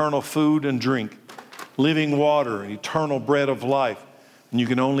the eternal food and drink, living water, eternal bread of life. And you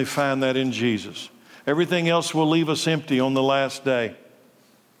can only find that in Jesus. Everything else will leave us empty on the last day.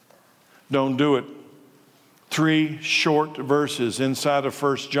 Don't do it. 3 short verses inside of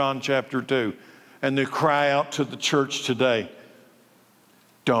 1 John chapter 2. And they cry out to the church today.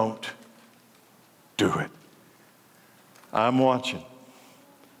 Don't do it. I'm watching.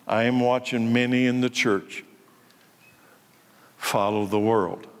 I am watching many in the church follow the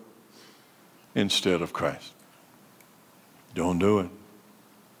world instead of Christ. Don't do it.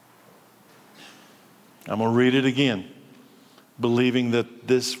 I'm going to read it again, believing that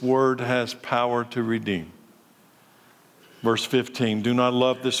this word has power to redeem. Verse 15, do not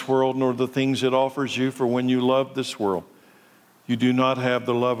love this world nor the things it offers you, for when you love this world, you do not have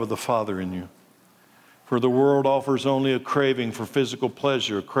the love of the Father in you. For the world offers only a craving for physical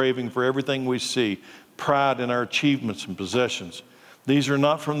pleasure, a craving for everything we see, pride in our achievements and possessions. These are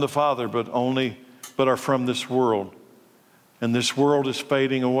not from the Father, but are from this world. And this world is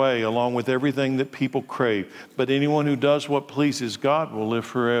fading away along with everything that people crave. But anyone who does what pleases God will live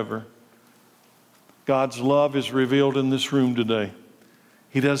forever. God's love is revealed in this room today.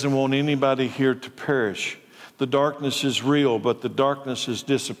 He doesn't want anybody here to perish. The darkness is real, but the darkness is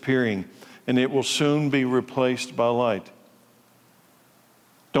disappearing, and it will soon be replaced by light.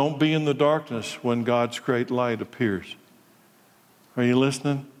 Don't be in the darkness when God's great light appears. Are you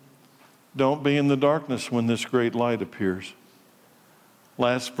listening? Don't be in the darkness when this great light appears.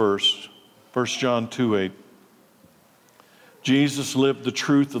 Last verse, 1 John 2:8. Jesus lived the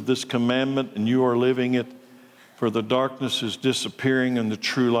truth of this commandment, and you are living it, for the darkness is disappearing and the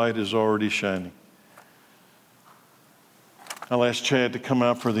true light is already shining. I'll ask Chad to come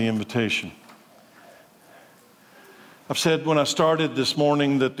out for the invitation. I've said when I started this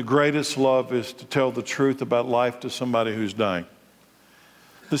morning that the greatest love is to tell the truth about life to somebody who's dying.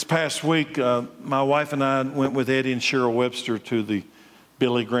 This past week, my wife and I went with Eddie and Cheryl Webster to the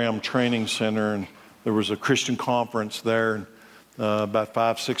Billy Graham Training Center, and there was a Christian conference there, and about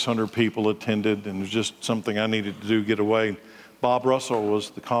 500-600 people attended, and it was just something I needed to do, get away. Bob Russell was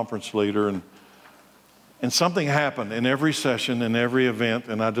the conference leader, and something happened in every session, in every event,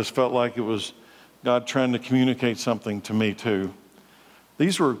 and I just felt like it was God trying to communicate something to me too.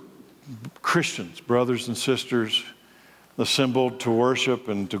 These were Christians, brothers and sisters, assembled to worship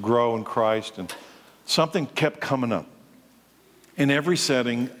and to grow in Christ, and something kept coming up. In every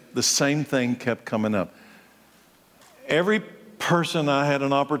setting, the same thing kept coming up. Every person I had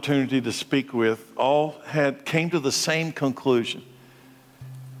an opportunity to speak with came to the same conclusion.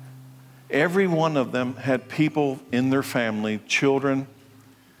 Every one of them had people in their family, children,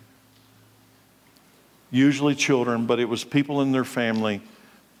 usually children, but it was people in their family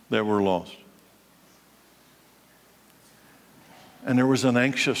that were lost. And there was an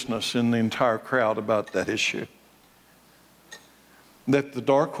anxiousness in the entire crowd about that issue. That the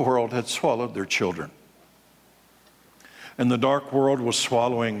dark world had swallowed their children. And the dark world was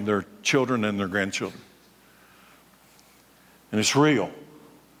swallowing their children and their grandchildren. And it's real.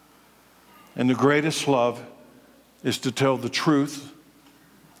 And the greatest love is to tell the truth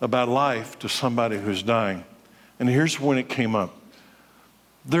about life to somebody who's dying. And here's when it came up.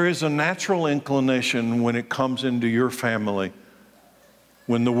 There is a natural inclination when it comes into your family,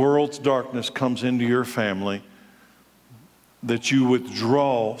 when the world's darkness comes into your family, that you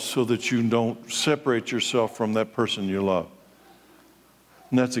withdraw so that you don't separate yourself from that person you love.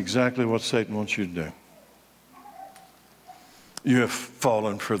 And that's exactly what Satan wants you to do. You have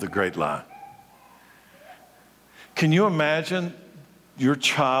fallen for the great lie. Can you imagine your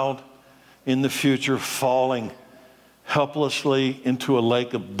child in the future falling helplessly into a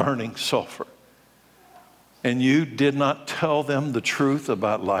lake of burning sulfur, and you did not tell them the truth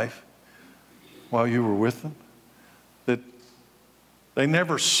about life while you were with them? That they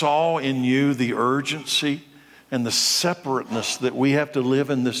never saw in you the urgency and the separateness that we have to live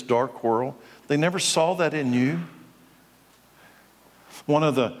in this dark world. They never saw that in you. One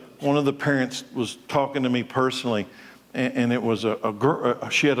of the parents was talking to me personally, and it was a girl.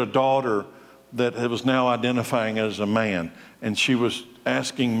 She had a daughter that was now identifying as a man, and she was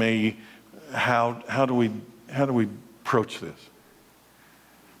asking me, how do we approach this?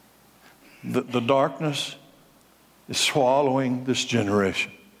 The darkness is swallowing this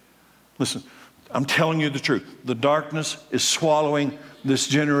generation. Listen, I'm telling you the truth. The darkness is swallowing this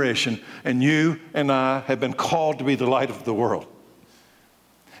generation, and you and I have been called to be the light of the world.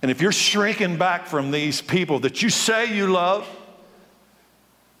 And if you're shrinking back from these people that you say you love,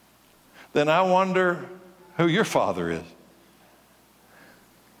 then I wonder who your father is.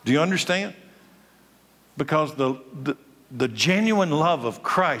 Do you understand? Because the genuine love of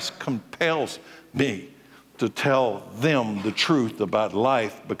Christ compels me to tell them the truth about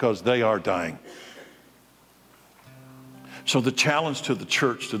life because they are dying. So the challenge to the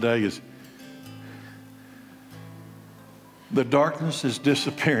church today is the darkness is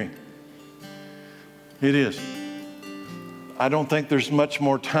disappearing. It is. I don't think there's much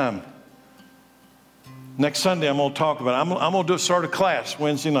more time. Next Sunday, I'm going to talk about it. I'm going to start a class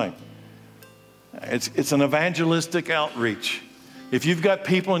Wednesday night. It's an evangelistic outreach. If you've got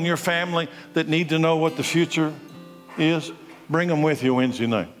people in your family that need to know what the future is, bring them with you Wednesday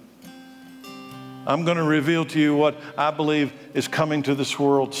night. I'm going to reveal to you what I believe is coming to this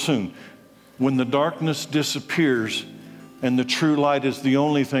world soon. When the darkness disappears and the true light is the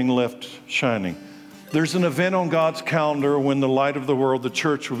only thing left shining. There's an event on God's calendar when the light of the world, the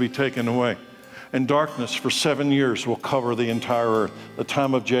church, will be taken away. And darkness for 7 years will cover the entire earth. The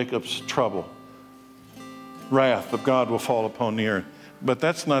time of Jacob's trouble. Wrath of God will fall upon the earth. But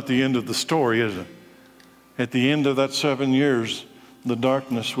that's not the end of the story, is it? At the end of that 7 years, the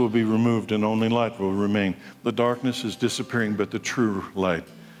darkness will be removed and only light will remain. The darkness is disappearing, but the true light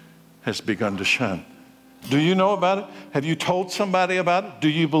has begun to shine. Do you know about it? Have you told somebody about it? Do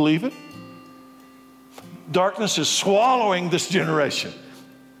you believe it? Darkness is swallowing this generation.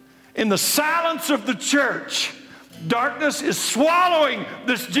 In the silence of the church, darkness is swallowing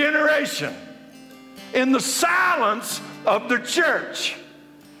this generation. In the silence of the church.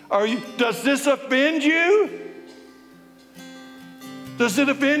 Does this offend you? Does it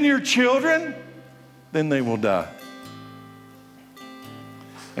offend your children? Then they will die.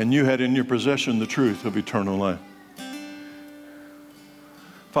 And you had in your possession the truth of eternal life.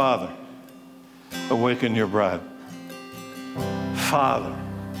 Father, awaken your bride. Father,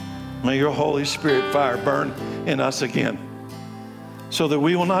 may your Holy Spirit fire burn in us again so that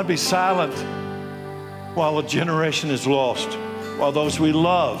we will not be silent while a generation is lost, while those we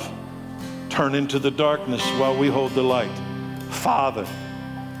love turn into the darkness while we hold the light. Father,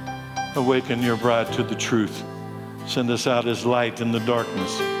 awaken your bride to the truth. Send us out as light in the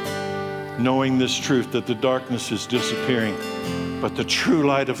darkness, knowing this truth that the darkness is disappearing, but the true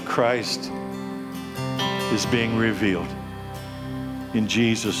light of Christ is being revealed. In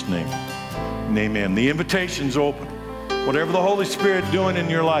Jesus' name, and amen. The invitation's open. Whatever the Holy Spirit doing in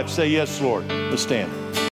your life, say yes, Lord. Let's stand.